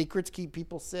 Secrets keep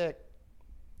people sick.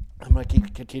 I'm going to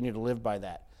continue to live by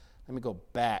that. Let me go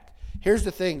back. Here's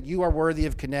the thing. You are worthy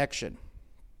of connection.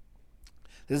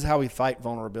 This is how we fight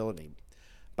vulnerability.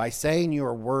 By saying you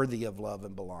are worthy of love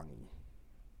and belonging.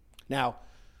 Now,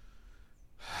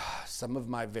 some of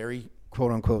my very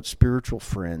quote-unquote spiritual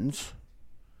friends,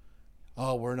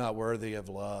 we're not worthy of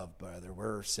love, brother.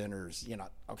 We're sinners.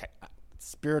 Okay,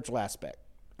 spiritual aspect.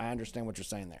 I understand what you're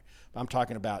saying there. But I'm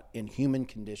talking about in human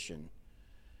condition.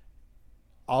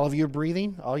 All of you are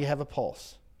breathing. All you have a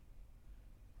pulse.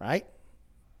 Right?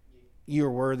 You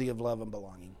are worthy of love and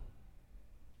belonging.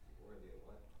 Worthy of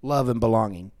what? Love and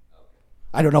belonging.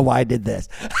 I don't know why I did this.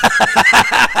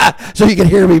 So you can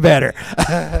hear me better.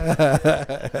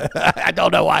 I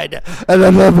don't know why I did. I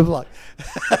love and belonging.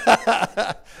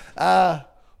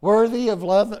 Worthy of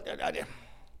love.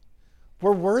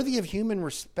 We're worthy of human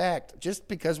respect just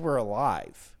because we're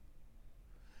alive.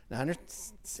 Now,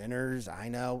 sinners, I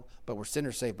know, but we're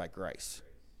sinners saved by grace.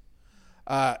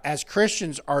 As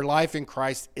Christians, our life in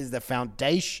Christ is the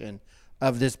foundation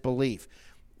of this belief.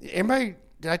 Did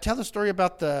I tell the story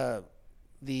about the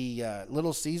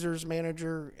Little Caesars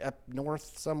manager up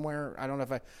north somewhere? I don't know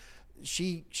if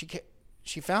she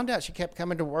found out she kept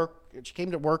coming to work. She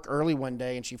came to work early one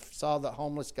day and she saw the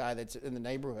homeless guy that's in the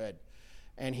neighborhood,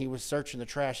 and he was searching the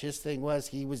trash. His thing was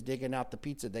he was digging out the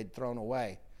pizza they'd thrown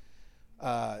away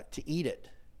to eat it,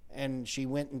 and she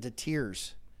went into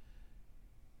tears.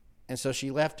 And so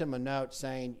she left him a note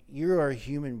saying, you are a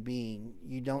human being.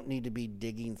 You don't need to be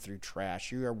digging through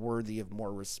trash. You are worthy of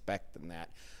more respect than that.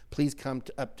 Please come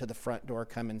up to the front door,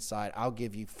 come inside. I'll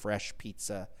give you fresh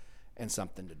pizza and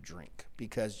something to drink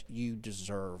because you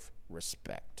deserve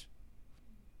respect.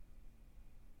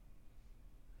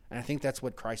 And I think that's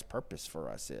what Christ's purpose for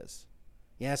us is.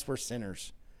 Yes, we're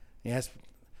sinners. Yes,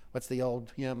 what's the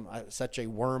old hymn? Such a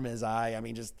worm as I. I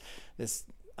mean, just this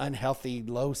unhealthy,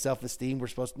 low self-esteem we're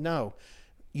supposed to know.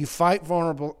 You fight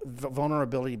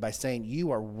vulnerability by saying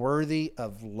you are worthy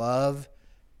of love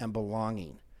and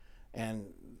belonging. And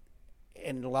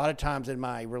a lot of times in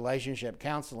my relationship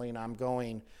counseling, I'm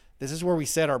going, this is where we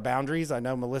set our boundaries. I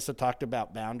know Melissa talked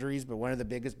about boundaries, but one of the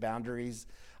biggest boundaries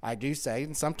I do say,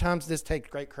 and sometimes this takes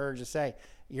great courage to say,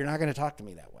 you're not going to talk to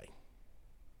me that way.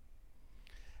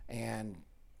 And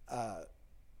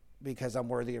because I'm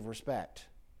worthy of respect.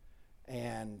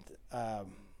 And,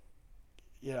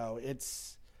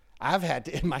 I've had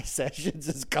to, in my sessions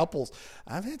as couples,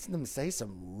 I've had them say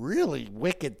some really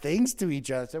wicked things to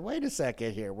each other. I said, wait a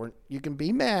second here. You can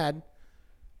be mad,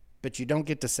 but you don't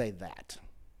get to say that.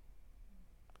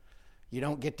 You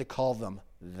don't get to call them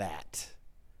that.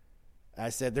 I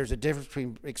said, there's a difference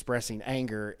between expressing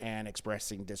anger and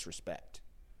expressing disrespect.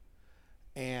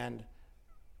 And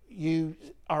you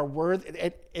are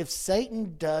worthy. If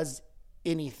Satan does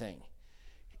anything,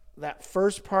 that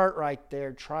first part right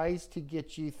there tries to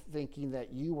get you thinking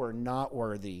that you are not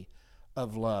worthy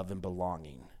of love and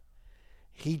belonging.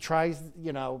 He tries,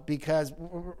 because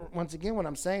once again, what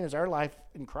I'm saying is our life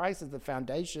in Christ is the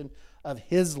foundation of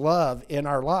his love in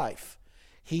our life.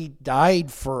 He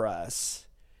died for us.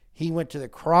 He went to the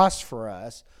cross for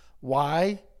us.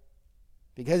 Why?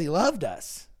 Because he loved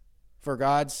us. For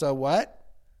God so what?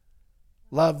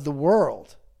 Loved the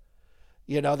world.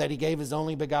 That he gave his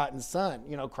only begotten son.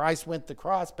 Christ went to the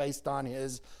cross based on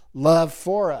his love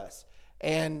for us.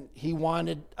 And he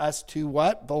wanted us to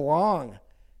what? Belong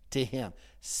to him.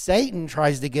 Satan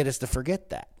tries to get us to forget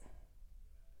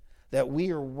that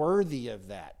we are worthy of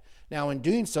that. Now, in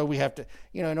doing so, we have to,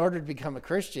 in order to become a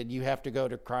Christian, you have to go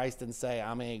to Christ and say,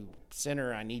 I'm a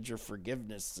sinner, I need your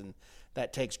forgiveness. And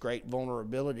that takes great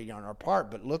vulnerability on our part.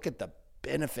 But look at the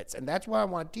benefits. And that's why I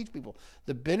want to teach people.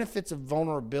 The benefits of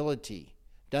vulnerability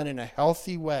done in a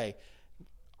healthy way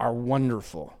are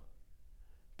wonderful.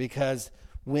 Because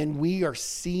when we are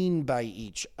seen by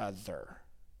each other,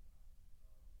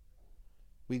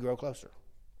 we grow closer.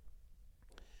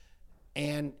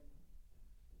 And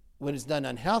when it's done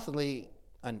unhealthily,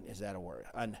 is that a word?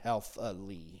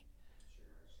 Unhealthily.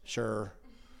 Sure.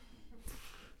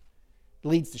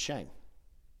 Leads to shame.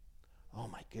 Oh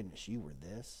my goodness, you were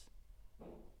this.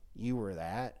 You were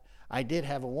that. I did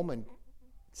have a woman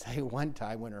say one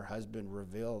time when her husband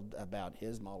revealed about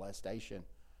his molestation,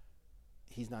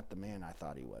 he's not the man I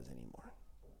thought he was anymore.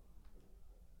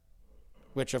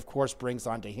 Which, of course, brings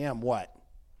onto him what?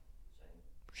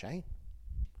 Shame.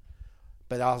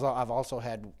 But I've also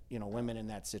had, women in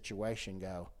that situation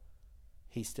go,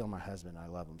 he's still my husband. I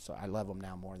love him. So I love him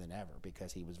now more than ever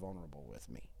because he was vulnerable with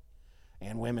me.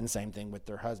 And women, same thing with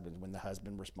their husbands. When the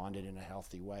husband responded in a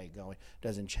healthy way, going,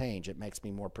 doesn't change. It makes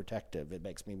me more protective. It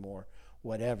makes me more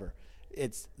whatever.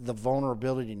 It's the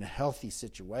vulnerability in a healthy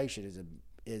situation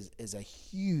is a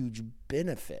huge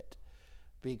benefit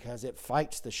because it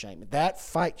fights the shame. That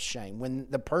fights shame. When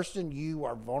the person you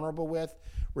are vulnerable with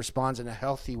responds in a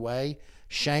healthy way,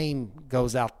 shame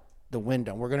goes out the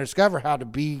window. We're going to discover how to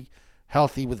be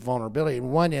healthy with vulnerability.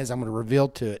 And one is, I'm going to reveal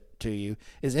to you,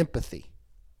 is empathy.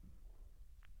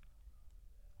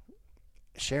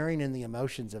 Sharing in the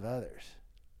emotions of others.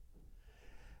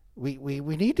 We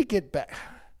need to get back.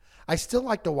 I still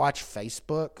like to watch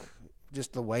Facebook,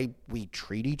 just the way we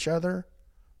treat each other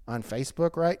on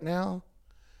Facebook right now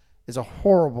is a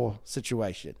horrible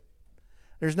situation.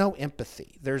 There's no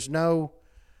empathy. There's no,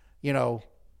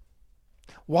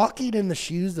 walking in the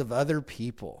shoes of other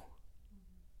people.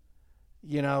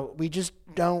 We just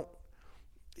don't,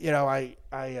 I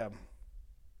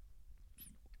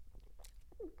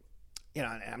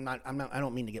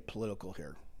don't mean to get political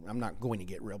here. I'm not going to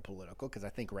get real political because I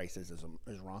think racism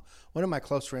is wrong. One of my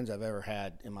close friends I've ever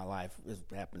had in my life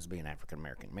happens to be an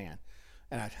African-American man.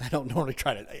 And I don't normally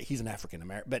he's an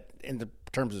African-American, but in the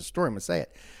terms of the story, I'm going to say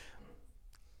it.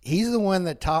 He's the one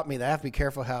that taught me that I have to be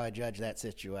careful how I judge that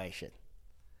situation.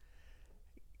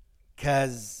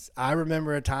 Because I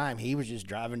remember a time he was just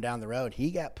driving down the road. He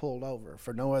got pulled over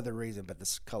for no other reason but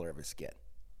the color of his skin.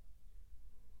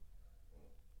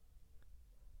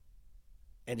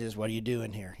 And just, what are you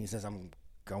doing here? He says, I'm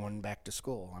going back to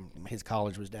school. His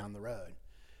college was down the road.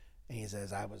 And he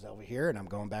says, I was over here and I'm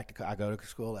going back I go to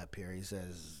school up here. He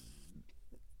says,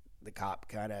 the cop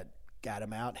kind of got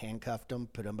him out, handcuffed him,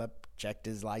 put him up, checked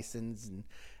his license and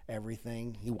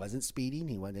everything. He wasn't speeding.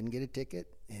 He didn't get a ticket.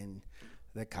 And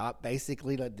the cop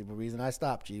basically, the reason I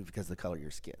stopped you is because of the color of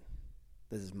your skin.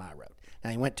 This is my road.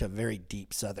 Now, he went to a very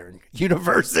deep Southern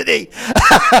university.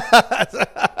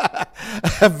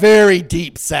 A very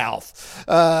deep South.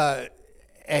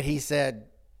 And he said,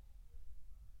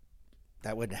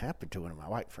 that wouldn't happen to one of my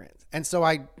white friends. And so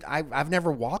I've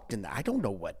never walked in that. I don't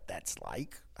know what that's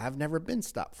like. I've never been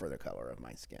stopped for the color of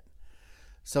my skin.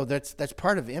 So that's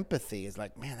part of empathy is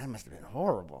like, man, that must have been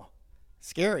horrible.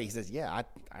 Scary. He says, yeah, I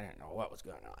didn't know what was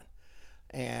going on.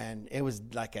 And it was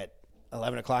like at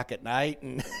 11 o'clock at night,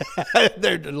 and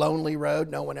they're the lonely road,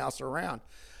 no one else around.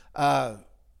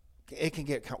 It can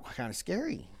get kind of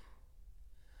scary.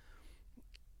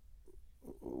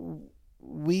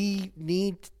 We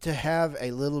need to have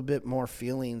a little bit more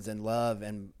feelings and love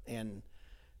and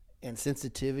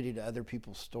sensitivity to other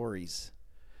people's stories,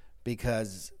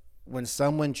 because when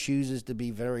someone chooses to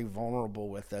be very vulnerable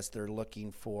with us, they're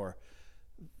looking for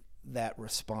that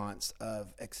response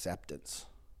of acceptance.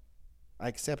 I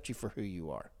accept you for who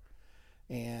you are.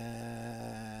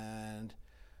 And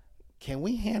can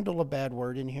we handle a bad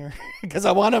word in here? Because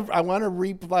I want to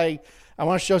replay. I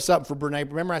want to show something for Brene.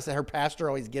 Remember I said her pastor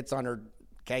always gets on her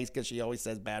case because she always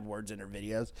says bad words in her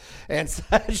videos and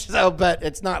such. So, but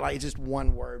it's not like it's just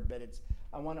one word. But it's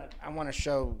I want to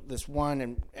show this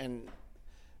one and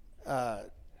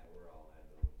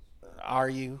are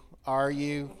you? While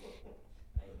you're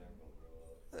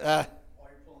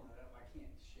pulling that up, I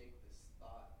can't shake this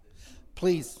thought that some of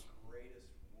Please. God's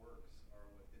greatest works are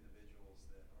with individuals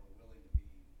that are willing to be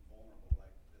vulnerable,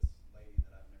 like this lady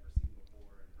that I've never seen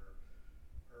before, and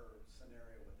her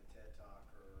scenario with the TED Talk,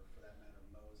 or for that matter,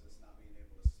 Moses not being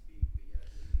able to speak, but yet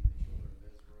leading the children of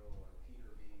Israel, or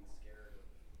Peter being scared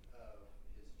of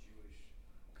his Jewish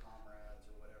comrades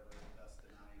or whatever, thus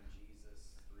denying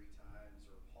Jesus 3 times,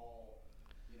 or Paul,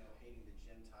 hating the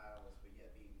Gentiles, but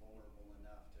yet being vulnerable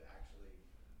enough to actually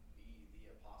be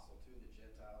the apostle to the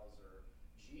Gentiles, or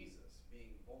Jesus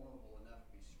being vulnerable enough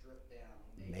to be stripped down,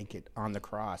 Naked on the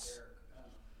cross.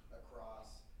 A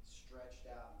cross stretched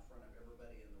out in front of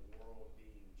everybody in the world,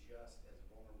 being just as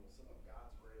vulnerable. Some of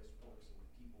God's greatest works are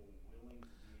with people willing to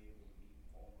be able to be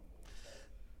vulnerable, because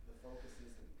the focus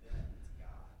isn't them, it's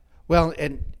God. Well,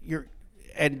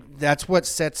 and that's what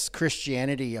sets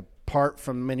Christianity apart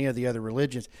from many of the other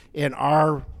religions. In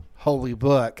our holy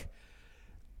book,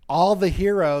 all the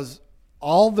heroes,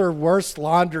 all their worst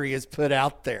laundry is put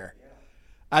out there.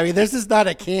 I mean, this is not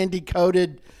a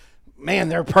candy-coated, man,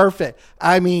 they're perfect.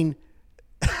 I mean,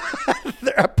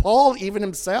 Paul even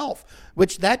himself,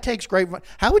 which that takes great.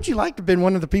 How would you like to have been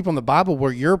one of the people in the Bible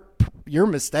where your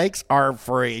mistakes are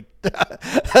free? Going down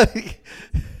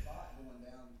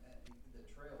the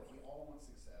trail, we all want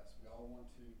success. We all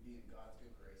want to be in God's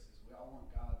good graces. We all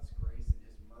want God's grace and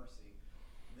His mercy.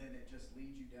 Then it just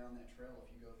leads you down that trail.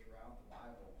 If you go throughout the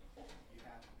Bible, you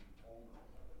have to be vulnerable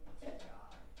to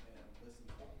God and listen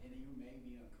to Him. And you may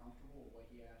be uncomfortable with what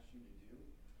He asks you to do,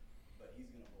 but He's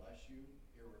going to bless you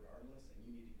irregardless, and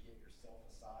you need to get yourself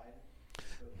aside,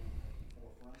 put Him at the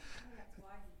forefront. I think that's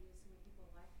why he used so many people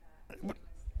like that.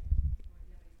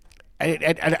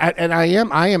 And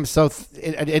I am so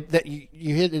that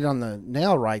you hit it on the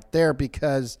nail right there,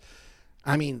 because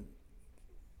I mean,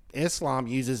 Islam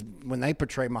uses, when they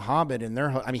portray Muhammad in their,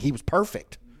 I mean, he was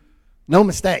perfect, no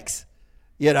mistakes,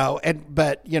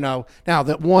 but now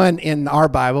the one in our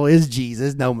Bible is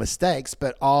Jesus, no mistakes,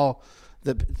 but all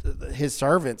his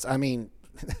servants, I mean,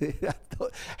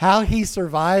 how he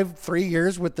survived 3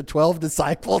 years with the 12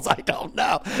 disciples, I don't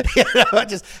know.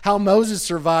 Just how Moses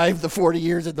survived the 40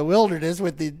 years in the wilderness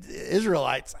with the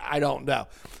Israelites, I don't know.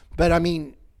 But I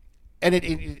mean, and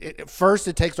it first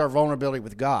it takes our vulnerability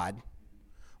with God,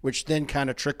 which then kind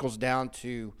of trickles down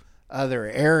to other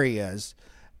areas,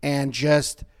 and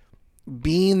just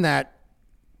being that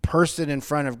person in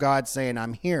front of God saying,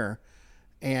 I'm here.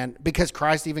 And because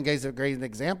Christ even gave a great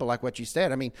example, like what you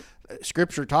said. I mean,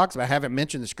 Scripture talks about. I haven't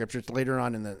mentioned the Scriptures later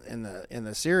on in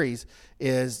the series.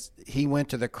 Is he went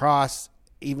to the cross,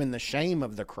 even the shame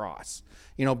of the cross,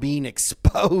 being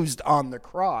exposed on the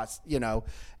cross,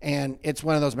 and it's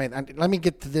one of those. Let me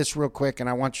get to this real quick, and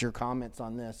I want your comments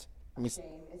on this. Shame is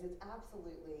it's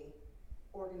absolutely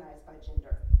organized by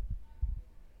gender.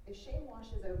 If shame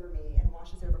washes over me and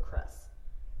washes over Chris,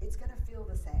 it's going to feel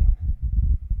the same.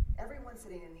 Everyone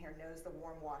sitting in here knows the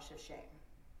warm wash of shame.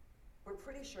 We're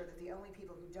pretty sure that the only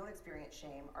people who don't experience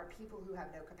shame are people who have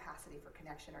no capacity for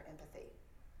connection or empathy.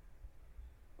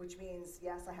 Which means,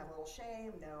 yes, I have a little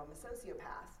shame, no, I'm a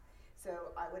sociopath.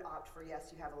 So I would opt for,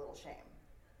 yes, you have a little shame.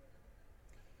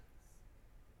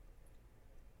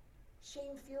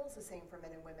 Shame feels the same for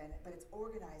men and women, but it's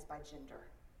organized by gender.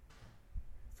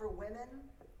 For women,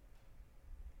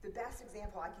 the best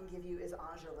example I can give you is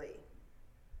Anjali,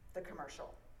 the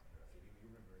commercial.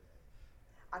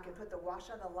 I can put the wash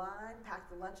on the line, pack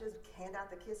the lunches, hand out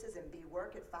the kisses, and be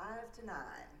work at 5 to 9.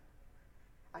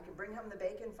 I can bring home the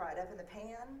bacon fried up in the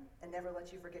pan and never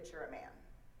let you forget you're a man.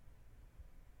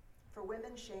 For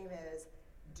women, shame is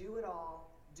do it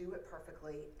all, do it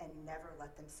perfectly, and never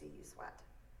let them see you sweat.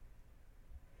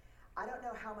 I don't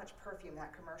know how much perfume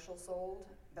that commercial sold,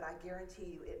 but I guarantee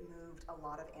you it moved a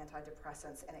lot of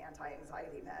antidepressants and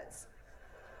anti-anxiety meds.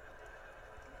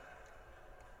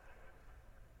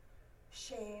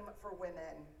 Shame for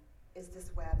women is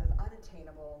this web of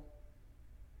unattainable,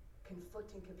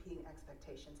 conflicting, competing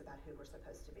expectations about who we're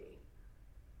supposed to be.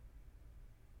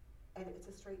 And it's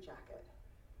a straitjacket.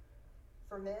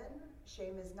 For men,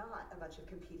 shame is not a bunch of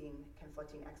competing,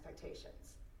 conflicting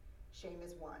expectations. Shame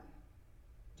is one.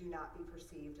 Do not be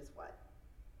perceived as what?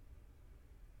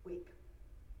 Weak.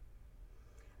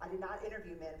 I did not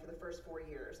interview men for the first 4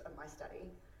 years of my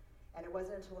study, and it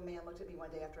wasn't until a man looked at me one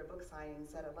day after a book signing and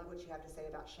said, "I love what you have to say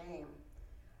about shame.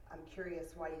 I'm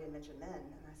curious why you didn't mention men."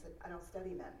 And I said, "I don't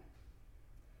study men."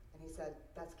 And he said,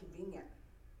 "That's convenient."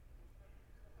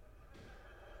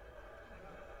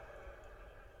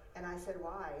 And I said,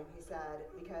 "Why?" And he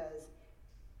said, "Because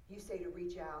you say to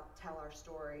reach out, tell our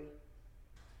story,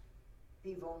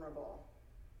 be vulnerable.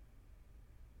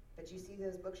 But you see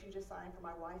those books you just signed for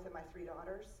my wife and my 3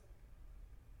 daughters?"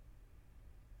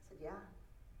 I said, "Yeah.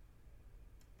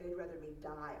 They'd rather me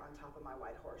die on top of my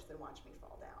white horse than watch me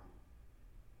fall down."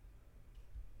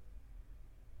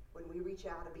 When we reach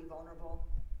out and be vulnerable,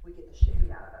 we get the shit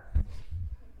beat out of us.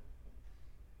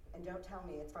 And don't tell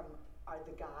me it's from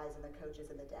the guys and the coaches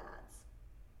and the dads.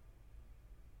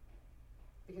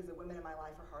 Because the women in my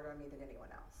life are harder on me than anyone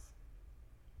else.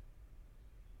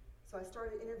 So I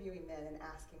started interviewing men and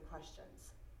asking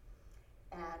questions.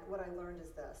 And what I learned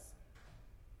is this.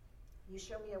 You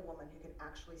show me a woman who can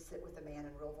actually sit with a man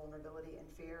in real vulnerability and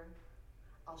fear,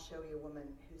 I'll show you a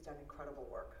woman who's done incredible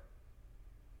work.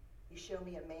 You show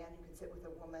me a man who can sit with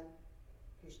a woman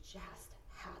who's just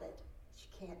had it. She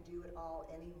can't do it all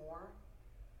anymore.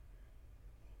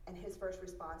 And his first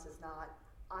response is not,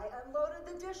 "I unloaded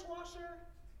the dishwasher,"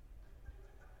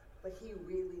 but he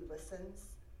really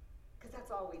listens, because that's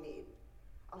all we need.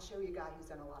 I'll show you a guy who's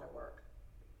done a lot of work.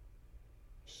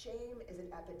 Shame is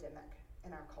an epidemic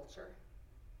in our culture.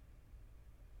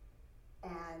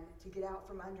 And to get out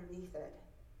from underneath it,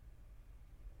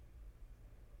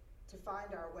 to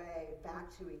find our way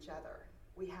back to each other,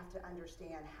 we have to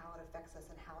understand how it affects us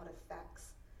and how it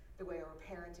affects the way we're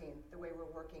parenting, the way we're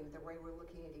working, the way we're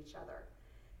looking at each other.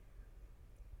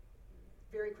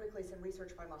 Very quickly, some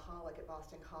research by Mahalik at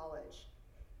Boston College.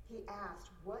 He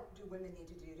asked, what do women need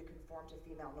to do to conform to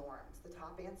female norms? The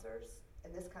top answers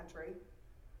in this country: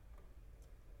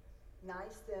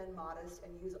 nice, thin, modest,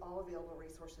 and use all available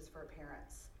resources for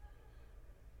appearance.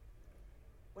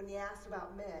 When he asked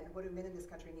about men, what do men in this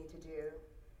country need to do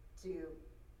to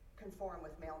conform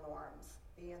with male norms?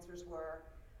 The answers were: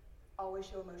 always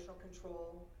show emotional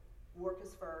control, work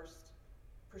is first,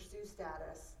 pursue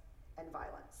status, and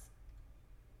violence.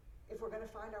 If we're going to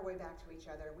find our way back to each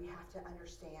other, we have to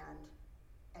understand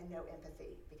and know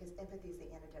empathy, because empathy is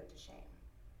the antidote to shame.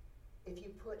 If you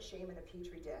put shame in a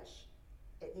petri dish,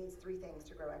 it needs 3 things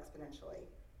to grow exponentially: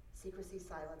 secrecy,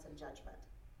 silence, and judgment.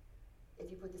 If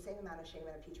you put the same amount of shame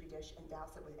in a petri dish and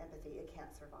douse it with empathy, it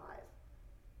can't survive.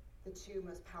 The 2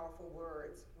 most powerful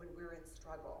words when we're in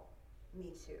struggle: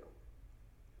 me too.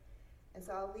 And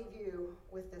so I'll leave you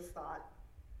with this thought.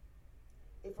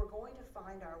 If we're going to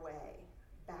find our way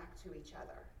back to each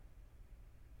other,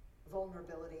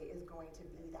 vulnerability is going to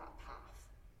be that path.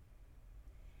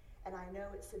 And I know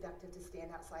it's seductive to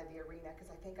stand outside the arena, because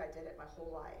I think I did it my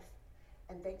whole life,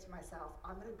 and think to myself,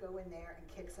 I'm going to go in there and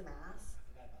kick some ass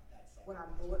when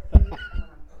I'm bulletproof and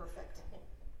when I'm perfect.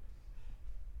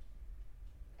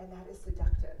 And that is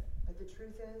seductive. But the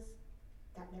truth is,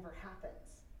 that never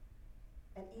happens.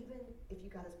 And even if you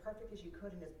got as perfect as you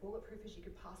could and as bulletproof as you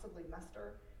could possibly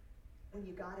muster, when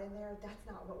you got in there, that's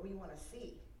not what we want to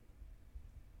see.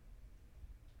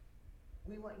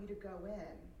 We want you to go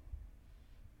in.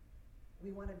 We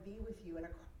want to be with you and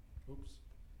across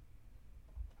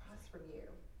from you.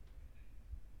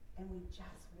 And we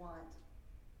just want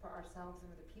for ourselves and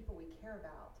for the people we care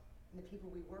about and the people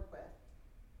we work with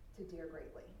to dare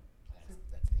greatly.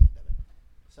 That's the end of it.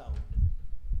 So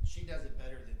she does it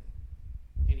better than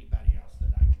anybody else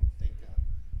that I can think of.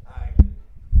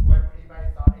 Anybody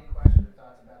thought, any questions or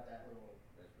thoughts about that little?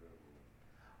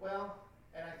 Well,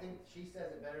 and I think she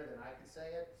says it better than I could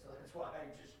say it, so that's why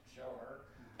I just show her.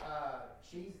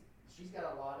 She's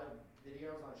got a lot of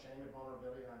videos on shame and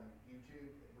vulnerability on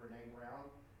YouTube. Renee Brown.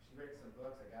 She's written some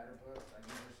books. I got her books. I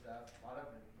use her stuff. A lot of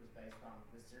it was based on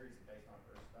this series is based on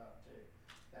her stuff too.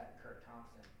 That and Kurt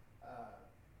Thompson.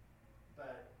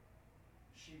 But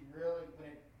she really,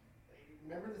 when it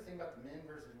remember the thing about the men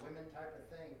versus women type of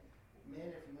thing?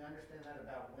 Men, if you understand that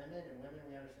about women, and women,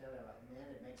 we understand that about men,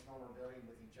 it makes vulnerability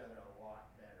with each other a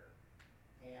lot better.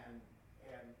 And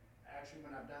actually,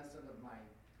 when I've done some of my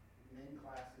men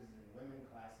classes and women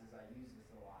classes, I use this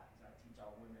a lot. I teach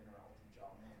all women or I'll teach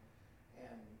all men.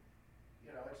 And,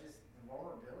 you know, it's just the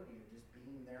vulnerability of just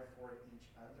being there for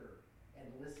each other and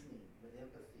listening with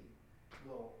empathy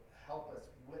will help us.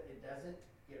 It doesn't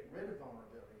get rid of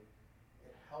vulnerability,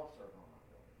 it helps our vulnerability.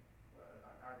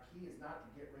 Our key is not to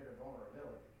get rid of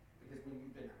vulnerability, because when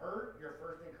you've been hurt, your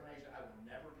first inclination, I will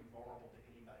never be vulnerable to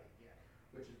anybody again,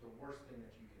 which is the worst thing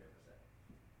that you could ever say.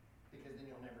 Because then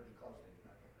you'll never be close to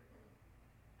anybody ever again.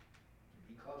 To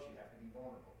be close, you have to be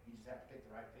vulnerable. You just have to pick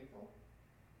the right people,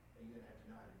 and you're gonna have to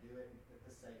know how to do it,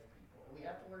 the safe people. And we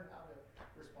have to learn how to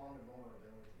respond to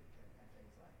vulnerability and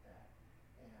things like that.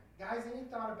 And guys, any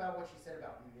thought about what she said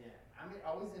about men? I'm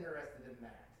always interested in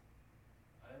that.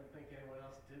 I didn't think anyone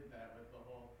else did that with the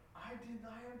whole, I did the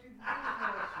men's ministry.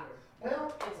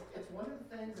 Well, it's one of the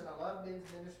things, and I love men's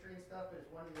ministry and stuff, but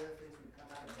it's one of the other things we've come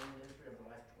out of men's ministry over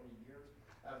the last 20 years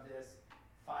of this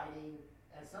fighting.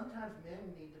 And sometimes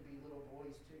men need to be little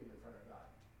boys too in front of God,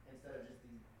 instead of just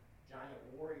these giant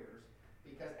warriors.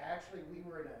 Because actually we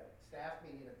were in a staff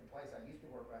meeting at the place I used to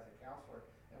work as a counselor,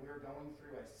 and we were going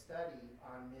through a study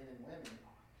on men and women.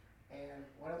 And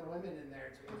one of the women in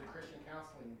there, it was a Christian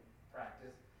counseling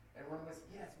practice, and one was,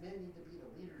 yes, men need to be the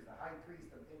leaders, the high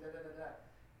priest, and da-da-da-da.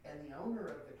 And the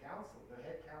owner of the council, the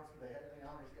head counselor, the head of the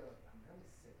owners goes, I'm really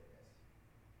sick of this.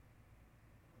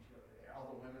 And she goes,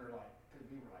 all the women are like, because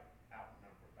we were like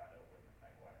outnumbered by the women,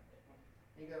 like what?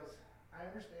 He goes, I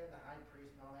understand the high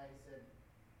priest and all that. He said,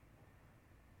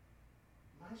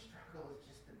 my struggle is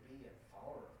just to be a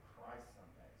follower of Christ some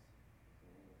days.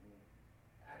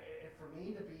 For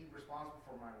me to be responsible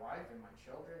for my wife and my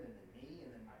children and then me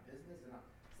and then my business, and I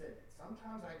said,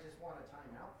 sometimes I just want to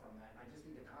time out from that and I just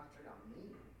need to concentrate on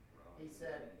me. He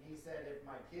said, if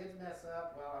my kids mess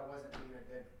up, well, I wasn't being a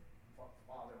good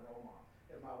father role model.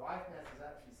 If my wife messes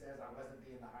up, she says I wasn't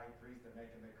being the high priest and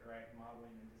making the correct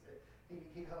modeling. And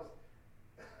he goes,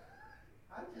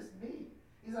 I'm just me.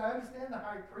 He said, I understand the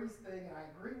high priest thing and I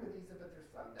agree with you, but there's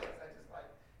some days I just like,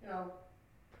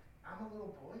 I'm a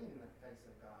little boy in the face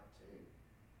of God too.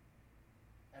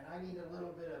 And I need a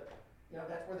little bit of,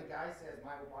 that's where the guy says,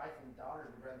 my wife and daughters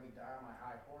would rather me die on my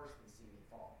high horse than see me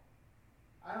fall.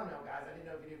 I don't know, guys. I didn't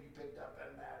know if any of you picked up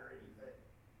on that or anything.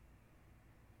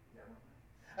 Yeah.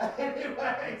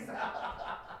 Anyways,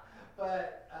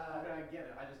 but I get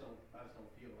it. I just don't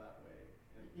feel that way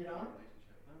in You don't? a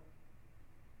relationship. No.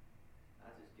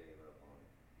 I just gave up on it.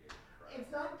 Gave it a try. it's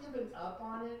not giving up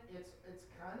on it. It's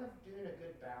kind of doing a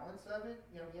good balance of it.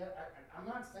 I'm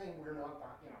not saying we're not,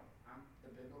 I'm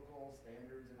the biblical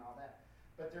standards and all that.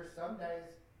 But there's some days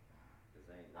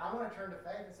I want to turn to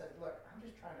faith and say, look, I'm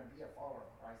just trying to be a follower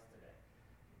of Christ today.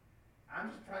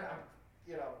 I'm just trying to,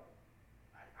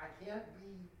 I can't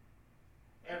be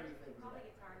everything Probably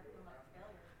today. get tired of feeling like a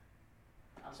failure.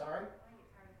 I'm sorry? I get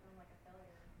tired of feeling like a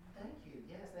failure. Thank you.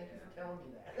 Yes, thank you for telling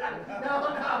me that.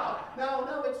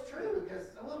 No, it's true,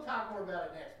 because we'll talk more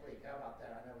about it next week. How about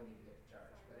that? I know we need to get to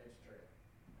church, but it's true.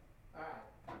 All right.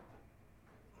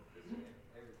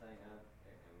 Everything I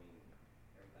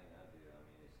do,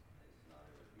 it's not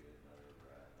ever good, not ever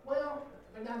right. Well,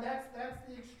 but now that's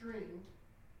the extreme.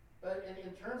 But in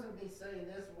terms of me saying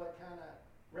this, what kind of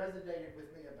resonated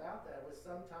with me about that was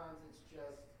sometimes it's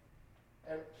just,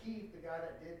 and Keith, the guy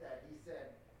that did that, he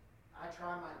said, I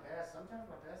try my best. Sometimes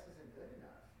my best isn't good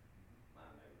enough. Mine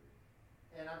never is.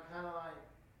 And I'm kind of like,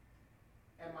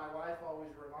 and my wife always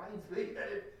reminds me that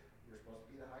you're supposed to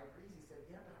be the high priest. He said,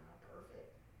 yeah, but I'm not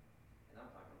perfect. And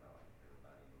I'm talking about like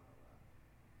everybody in my life.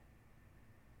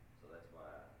 So that's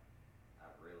why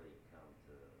I've really come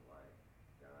to like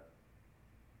God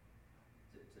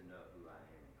to know who I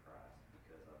am in Christ,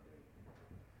 because I've been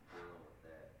dealing with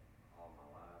that all my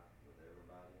life with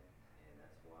everybody, and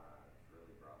that's why it's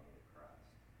really brought me to Christ.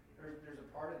 There's a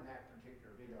part in that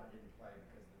particular video I didn't play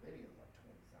because the video is like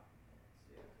 20-something minutes.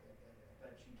 Yeah.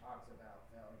 But she talks about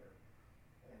failure.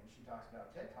 And she talks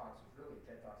about, TED Talks is really,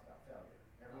 TED Talks about failure.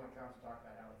 Everyone comes to talk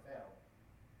about how they failed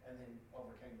and then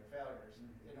overcame their failures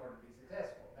in order to be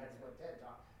successful. That's what TED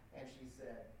Talk. And she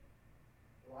said,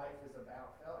 life is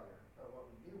about failure, but what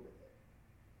we do with it.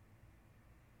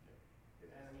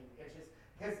 And I mean, it's just,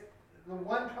 because the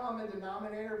one common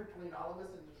denominator between all of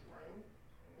us in this room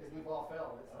is we've all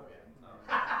failed at something.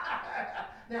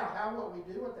 Now, what we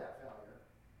do with that failure,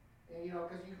 and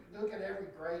because you look at every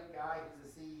great guy who's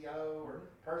a CEO or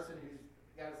person who's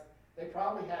they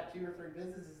probably had 2 or 3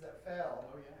 businesses that failed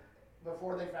Oh yeah.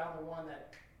 before they found the one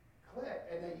that click,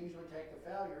 and they usually take the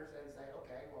failures and say,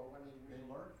 okay, well, let me. They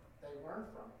learn from it. They learn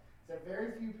from it. So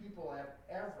very few people have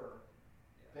ever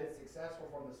been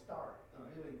successful from the start in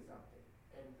doing something,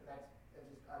 and that's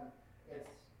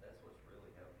it's. That's what's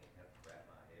really helped me have to wrap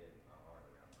my head and my heart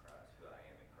around Christ, who I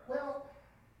am in Christ. Well,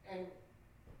 and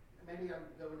maybe I'm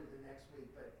going to the next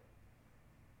week, but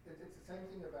it's the same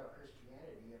thing about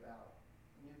Christianity, about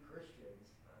new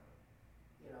Christians,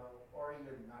 you know, or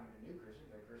even not even new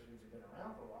Christians, but Christians who've been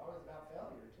around for a while. It's about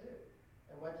failure too.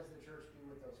 And what does the church do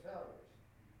with those failures?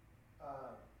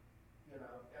 You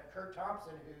know, Kurt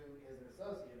Thompson, who is an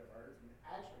associate of ours, and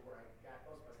actually where I got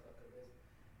most of my stuff to this,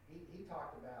 he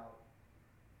talked about,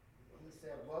 he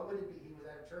said, what would it be, he was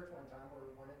at a church one time where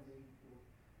one of the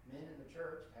men in the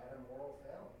church had a moral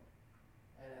failing.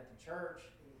 And at the church,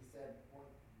 he said, well,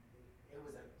 it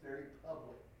was a very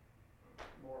public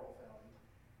moral failing,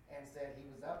 and said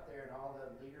he was up there and all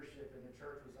the leadership in the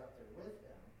church was up there with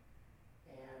him.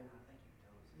 And I think you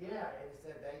told us. yeah, and he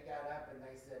said they got up and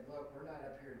they said, look, we're not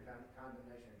up here in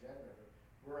condemnation or judgment,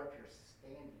 we're up here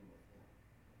standing with him.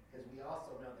 Because we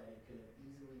also know that it could have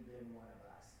easily been one of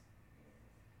us.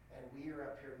 And we are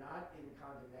up here not in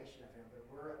condemnation of him, but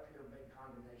we're up here in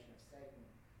condemnation of Satan,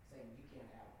 saying you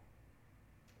can't have him.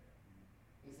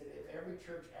 He said if every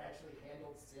church actually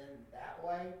handled sin that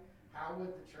way, how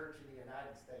would the church in the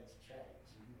United States change?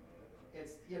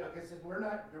 It's, you know, because they're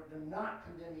not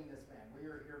condemning this man. We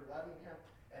are here loving him,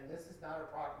 and this is not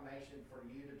a proclamation for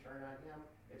you to turn on him.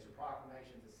 It's a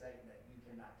proclamation to Satan that you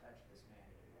cannot touch this man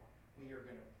anymore.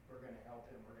 We're gonna help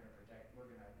him. We're gonna protect.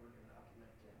 We're gonna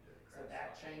uplift him. So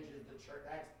that changes the church.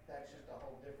 That's just a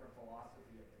whole different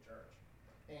philosophy of the church.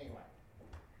 Anyway.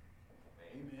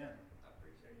 Amen. I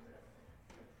appreciate that.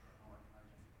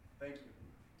 Thank you.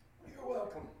 You're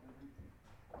welcome.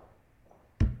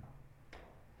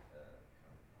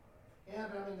 Yeah,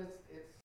 but I mean, it's